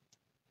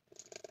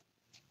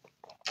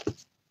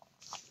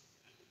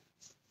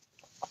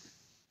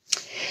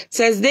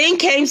 Says, then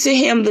came to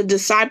him the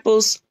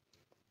disciples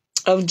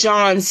of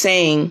John,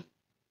 saying,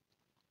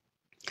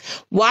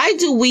 why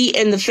do we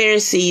and the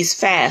Pharisees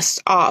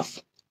fast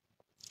oft,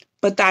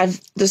 but thy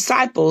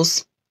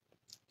disciples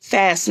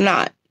fast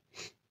not?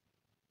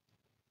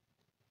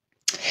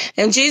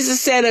 And Jesus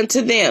said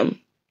unto them,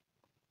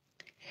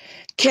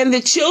 can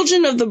the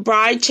children of the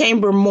bride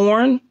chamber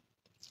mourn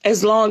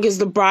as long as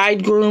the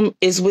bridegroom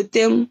is with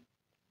them?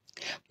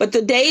 But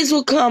the days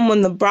will come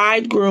when the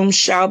bridegroom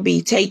shall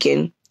be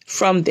taken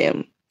from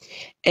them,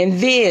 and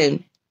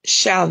then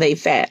shall they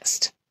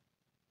fast.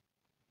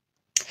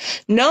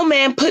 No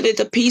man putteth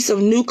a piece of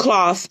new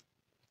cloth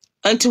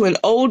unto an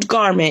old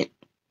garment,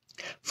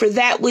 for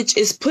that which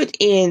is put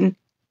in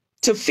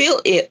to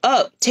fill it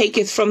up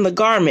taketh from the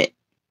garment,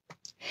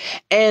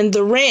 and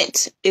the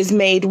rent is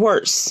made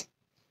worse.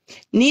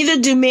 Neither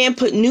do men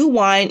put new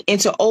wine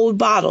into old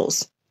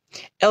bottles,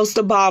 else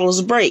the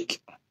bottles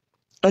break,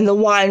 and the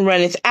wine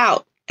runneth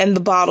out, and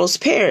the bottles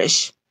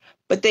perish.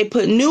 But they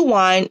put new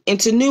wine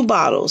into new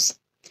bottles,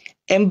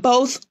 and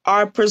both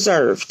are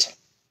preserved.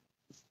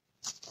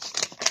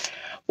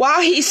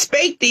 While he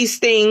spake these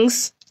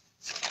things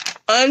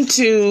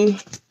unto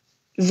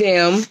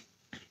them,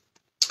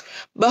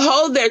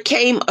 behold, there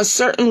came a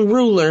certain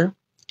ruler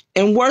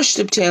and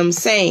worshipped him,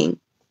 saying,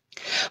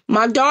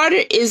 my daughter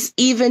is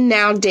even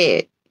now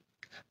dead,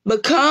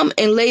 but come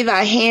and lay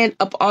thy hand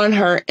upon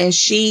her, and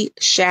she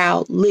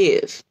shall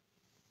live.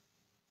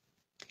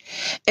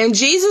 And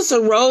Jesus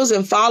arose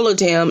and followed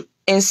him,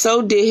 and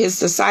so did his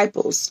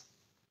disciples.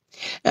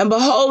 And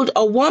behold,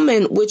 a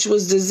woman which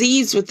was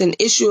diseased with an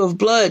issue of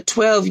blood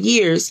 12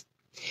 years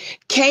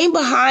came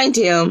behind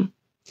him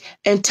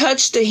and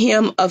touched the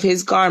hem of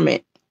his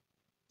garment.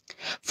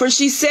 For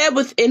she said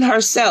within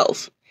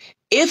herself,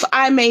 if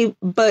I may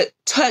but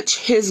touch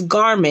his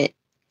garment,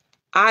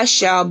 I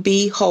shall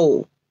be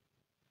whole.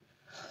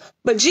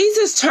 But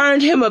Jesus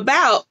turned him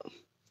about,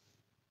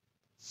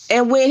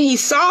 and when he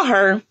saw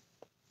her,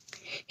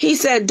 he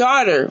said,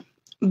 daughter,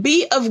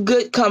 be of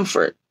good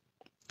comfort.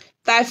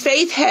 Thy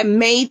faith had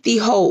made thee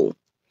whole.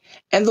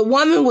 And the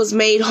woman was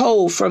made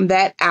whole from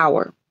that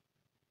hour.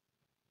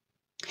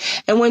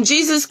 And when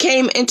Jesus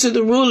came into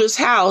the ruler's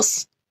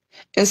house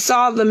and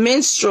saw the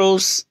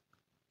minstrels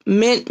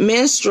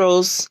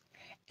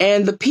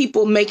and the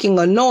people making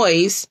a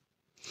noise,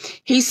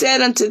 he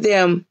said unto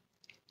them,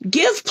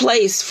 give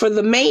place, for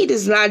the maid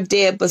is not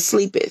dead, but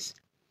sleepeth.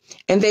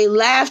 And they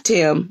laughed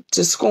him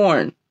to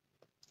scorn.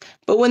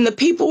 But when the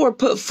people were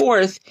put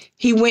forth,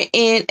 he went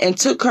in and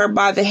took her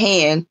by the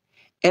hand,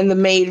 and the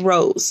maid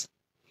rose.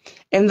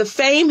 And the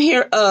fame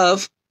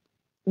hereof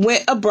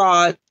went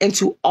abroad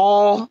into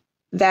all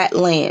that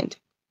land.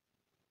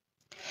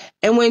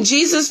 And when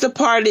Jesus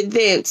departed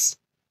thence,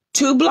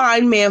 2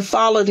 blind men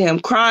followed him,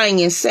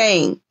 crying and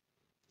saying,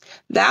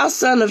 thou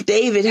son of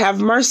David, have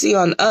mercy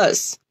on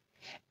us.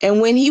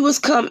 And when he was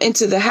come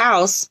into the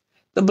house,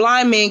 the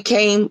blind men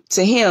came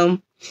to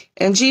him,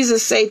 and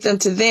Jesus saith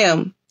unto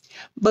them,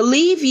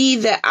 believe ye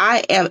that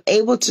I am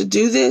able to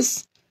do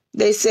this?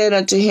 They said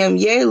unto him,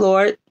 yea,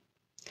 Lord.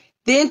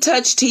 Then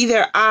touched he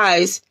their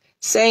eyes,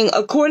 saying,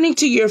 according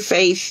to your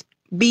faith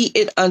be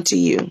it unto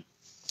you.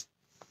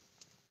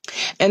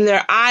 And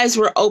their eyes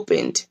were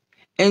opened,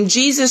 and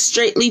Jesus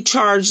straitly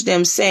charged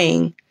them,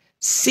 saying,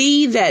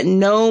 see that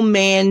no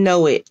man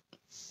know it.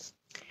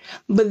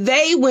 But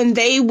they, when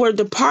they were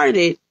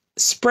departed,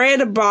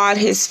 spread abroad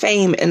his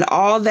fame in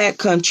all that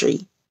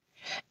country.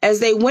 As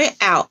they went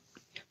out,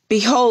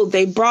 behold,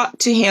 they brought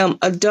to him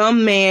a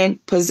dumb man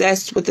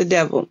possessed with the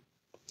devil.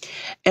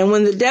 And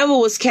when the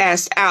devil was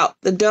cast out,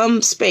 the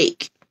dumb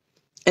spake,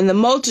 and the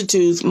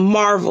multitudes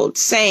marveled,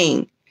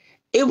 saying,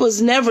 it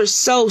was never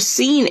so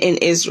seen in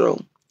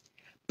Israel.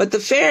 But the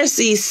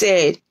Pharisees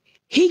said,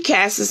 he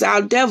casteth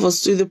out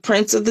devils through the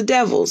prince of the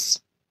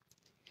devils.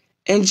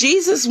 And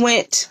Jesus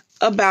went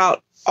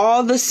about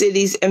all the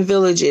cities and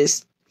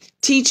villages,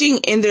 teaching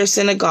in their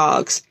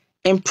synagogues,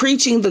 and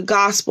preaching the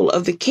gospel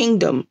of the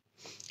kingdom,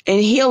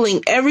 and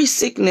healing every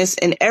sickness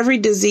and every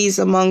disease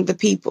among the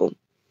people.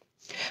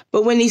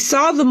 But when he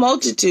saw the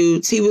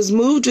multitudes, he was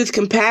moved with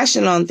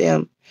compassion on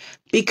them,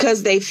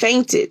 because they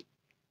fainted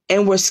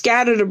and were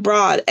scattered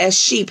abroad as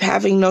sheep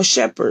having no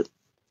shepherd.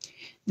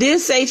 Then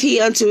saith he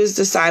unto his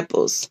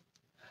disciples,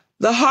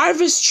 the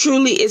harvest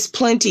truly is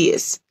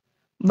plenteous,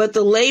 but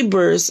the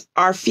laborers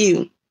are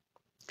few.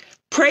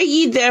 Pray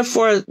ye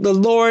therefore the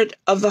Lord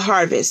of the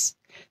harvest,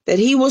 that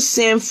he will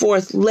send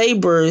forth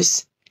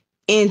laborers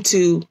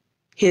into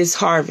his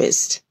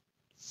harvest.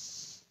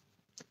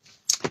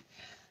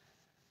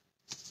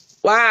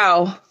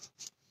 Wow.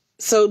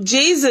 So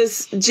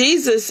Jesus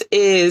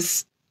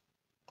is,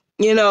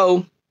 you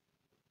know,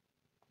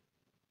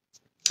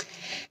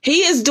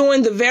 he is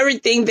doing the very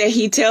thing that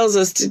he tells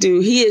us to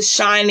do. He is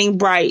shining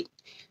bright.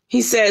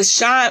 He says,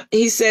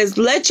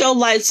 let your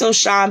light so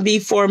shine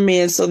before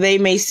men so they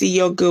may see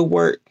your good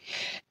work.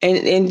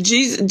 And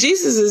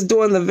Jesus is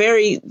doing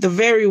the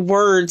very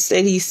words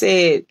that he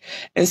said.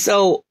 And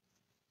so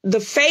the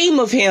fame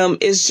of him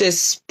is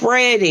just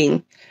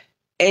spreading.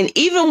 And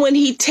even when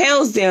he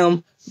tells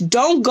them,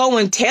 don't go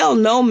and tell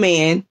no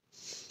man,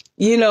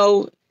 you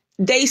know,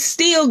 they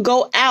still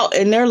go out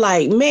and they're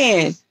like,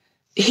 man,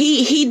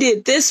 he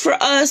did this for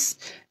us.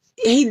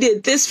 He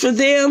did this for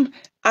them.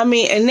 I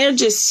mean, and they're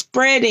just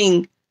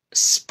spreading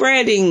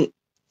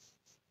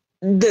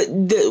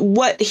the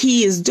what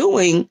he is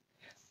doing.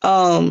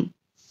 And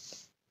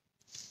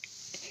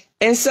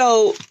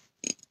so,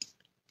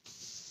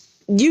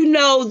 you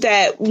know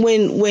that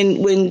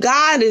when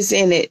God is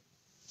in it,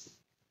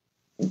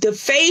 the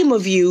fame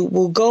of you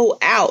will go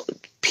out.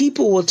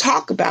 People will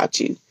talk about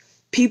you.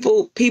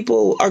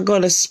 People are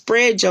going to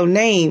spread your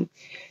name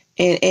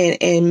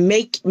and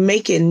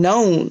make it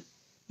known.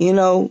 You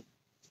know,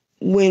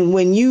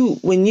 when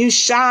you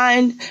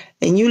shine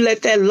and you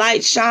let that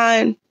light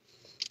shine,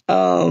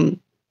 you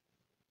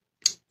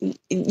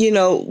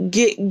know,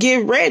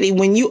 get ready.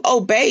 When you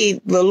obey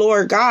the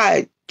Lord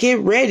God, get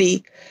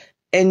ready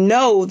and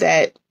know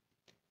that,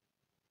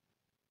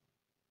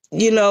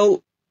 you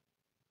know,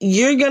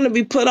 you're going to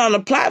be put on a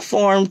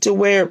platform to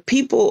where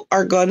people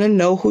are going to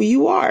know who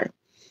you are.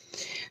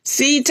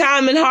 Seed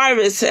time and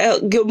harvest.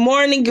 Good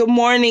morning,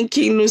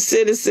 Kingdom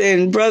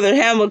Citizen, Brother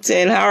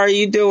Hamilton. How are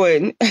you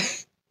doing?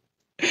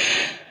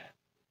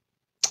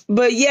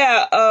 But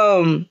yeah,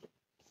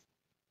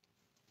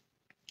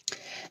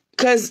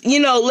 because, you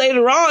know,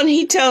 later on,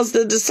 he tells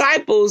the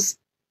disciples,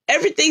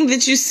 everything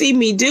that you see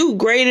me do,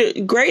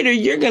 greater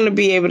you're going to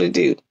be able to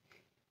do,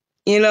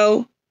 you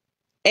know.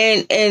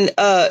 And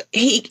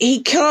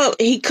he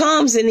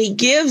comes and he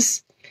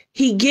gives,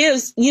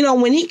 you know,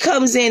 when he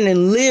comes in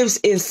and lives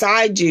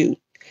inside you,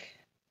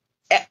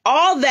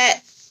 all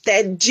that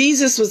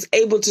Jesus was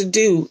able to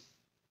do,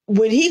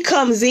 when he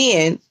comes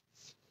in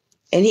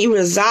and he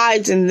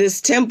resides in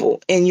this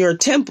temple, in your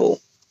temple,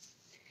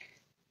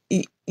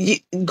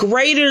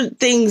 greater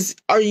things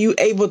are you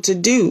able to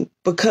do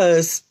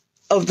because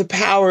of the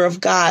power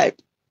of God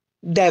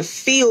that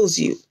fills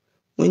you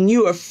when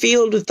you are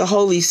filled with the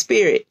Holy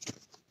Spirit.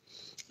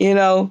 You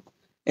know,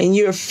 and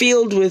you're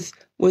filled with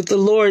the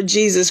Lord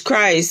Jesus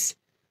Christ,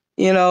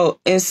 you know,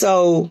 and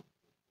so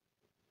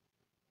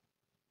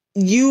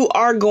you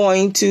are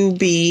going to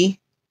be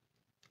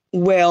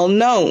well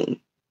known,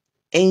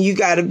 and you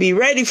got to be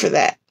ready for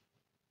that.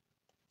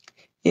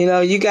 You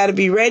know, you got to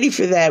be ready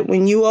for that.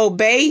 When you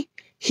obey,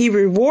 he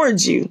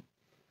rewards you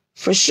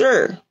for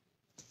sure.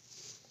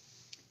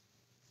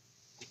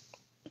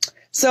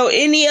 So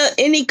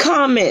any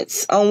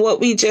comments on what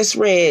we just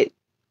read?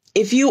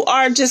 If you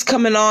are just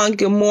coming on,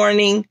 good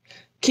morning,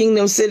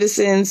 Kingdom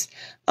Citizens.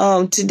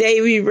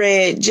 Today we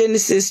read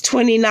Genesis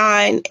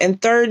 29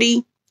 and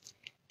 30,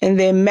 and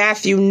then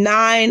Matthew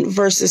 9,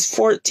 verses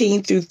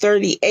 14 through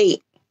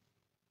 38.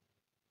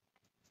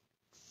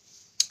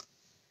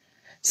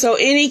 So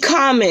any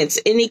comments?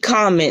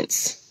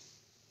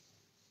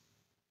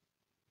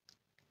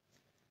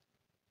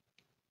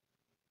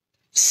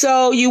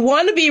 So you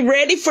want to be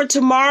ready for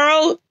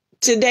tomorrow.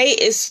 Today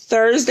is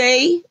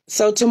Thursday.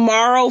 So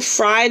tomorrow,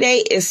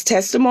 Friday, is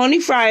Testimony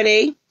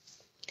Friday.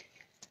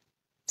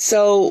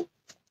 So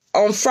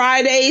on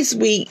Fridays,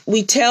 we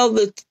tell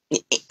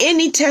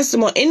any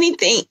testimony,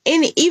 anything,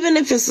 even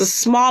if it's the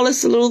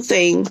smallest little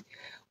thing,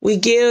 we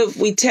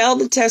tell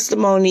the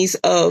testimonies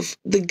of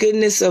the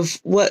goodness of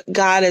what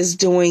God is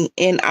doing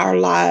in our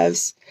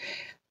lives.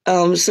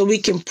 So we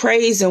can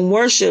praise and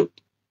worship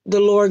the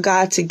Lord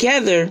God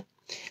together,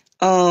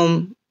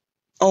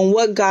 on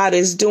what God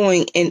is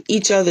doing in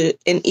each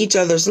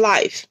other's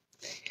life.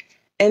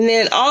 And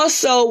then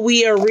also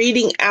we are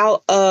reading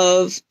out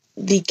of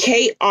the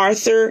K.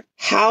 Arthur,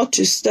 How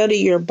to Study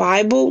Your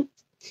Bible.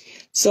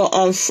 So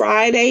on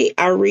Friday,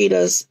 I read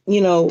us,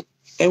 you know,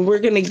 and we're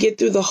going to get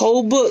through the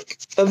whole book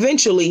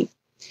eventually,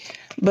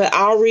 but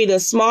I'll read a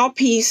small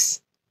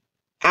piece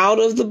out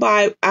of the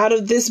Bible, out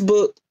of this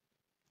book,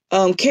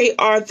 K.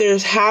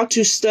 Arthur's How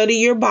to Study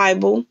Your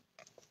Bible.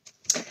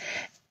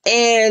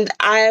 And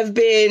I have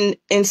been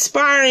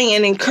inspiring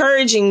and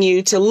encouraging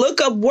you to look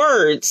up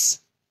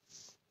words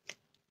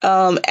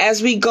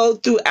as we go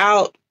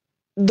throughout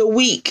the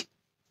week.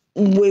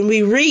 When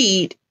we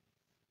read,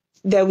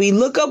 that we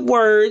look up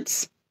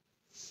words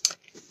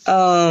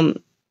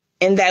and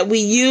that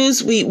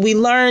we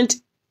learned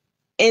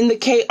in the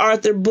K.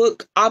 Arthur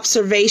book,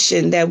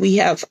 observation, that we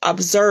have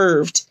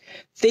observed,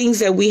 things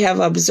that we have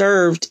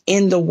observed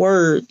in the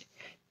word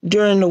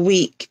during the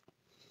week.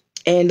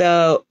 And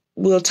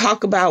we'll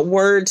talk about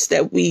words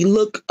that we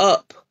look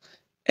up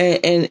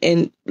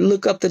and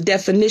look up the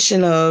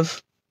definition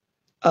of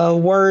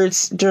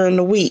words during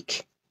the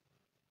week.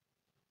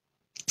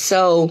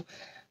 So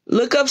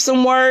look up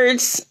some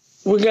words.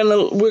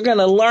 We're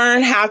gonna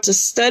learn how to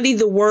study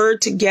the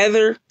word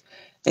together.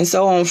 And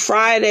so on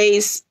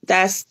Fridays,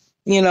 that's,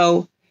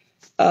 we'll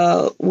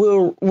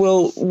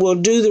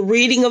do the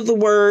reading of the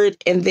word,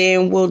 and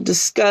then we'll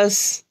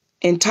discuss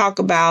and talk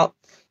about,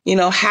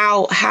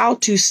 how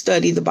to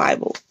study the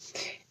Bible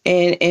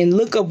and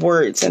look up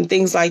words and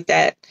things like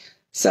that.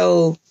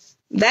 So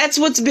that's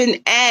what's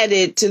been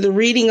added to the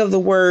reading of the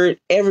word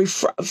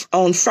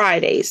on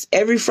Fridays,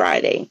 every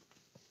Friday.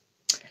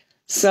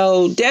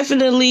 So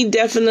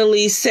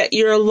definitely set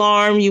your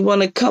alarm. You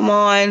want to come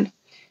on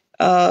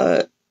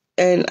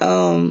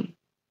and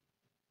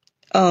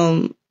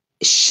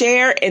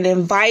share and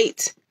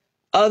invite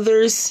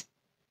others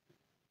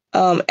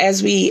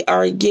as we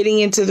are getting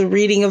into the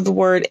reading of the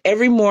word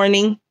every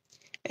morning.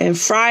 And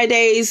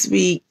Fridays,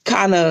 we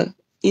kind of,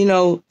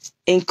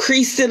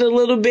 increased it a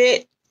little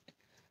bit,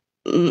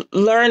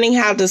 learning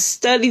how to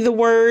study the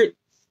word,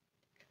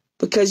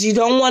 because you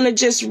don't want to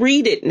just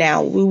read it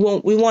now. We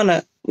want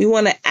to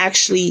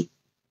actually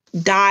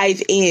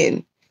dive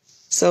in.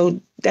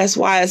 So that's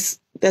why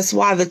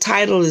the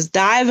title is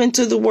Dive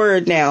into the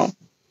Word now.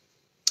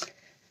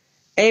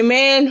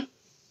 Amen.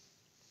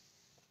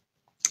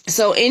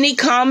 So any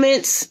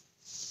comments?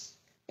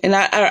 And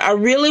I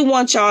really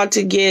want y'all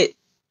to get,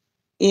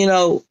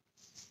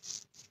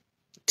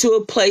 to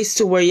a place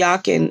to where y'all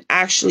can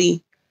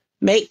actually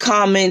make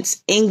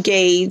comments,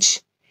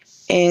 engage,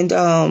 and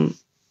allow,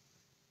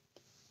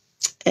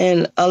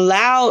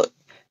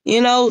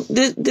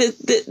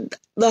 the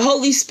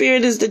Holy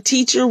Spirit is the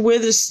teacher. We're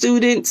the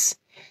students,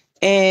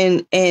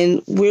 and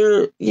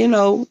we're,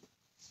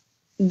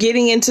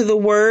 getting into the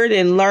word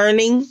and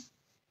learning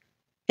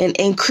and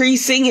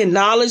increasing in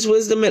knowledge,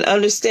 wisdom, and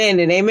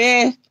understanding.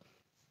 Amen.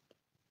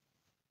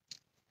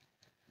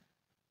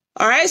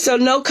 All right. So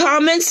no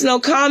comments.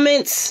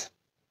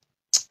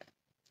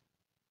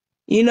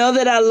 You know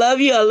that I love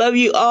you. I love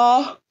you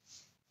all.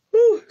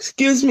 Whew,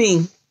 excuse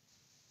me.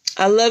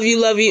 I love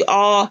you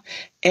all.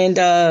 And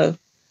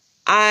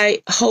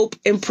I hope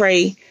and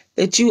pray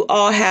that you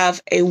all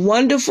have a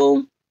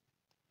wonderful,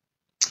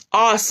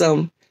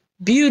 awesome,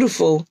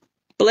 beautiful,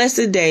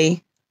 blessed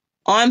day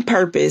on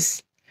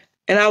purpose.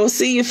 And I will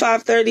see you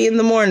 5:30 in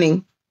the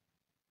morning.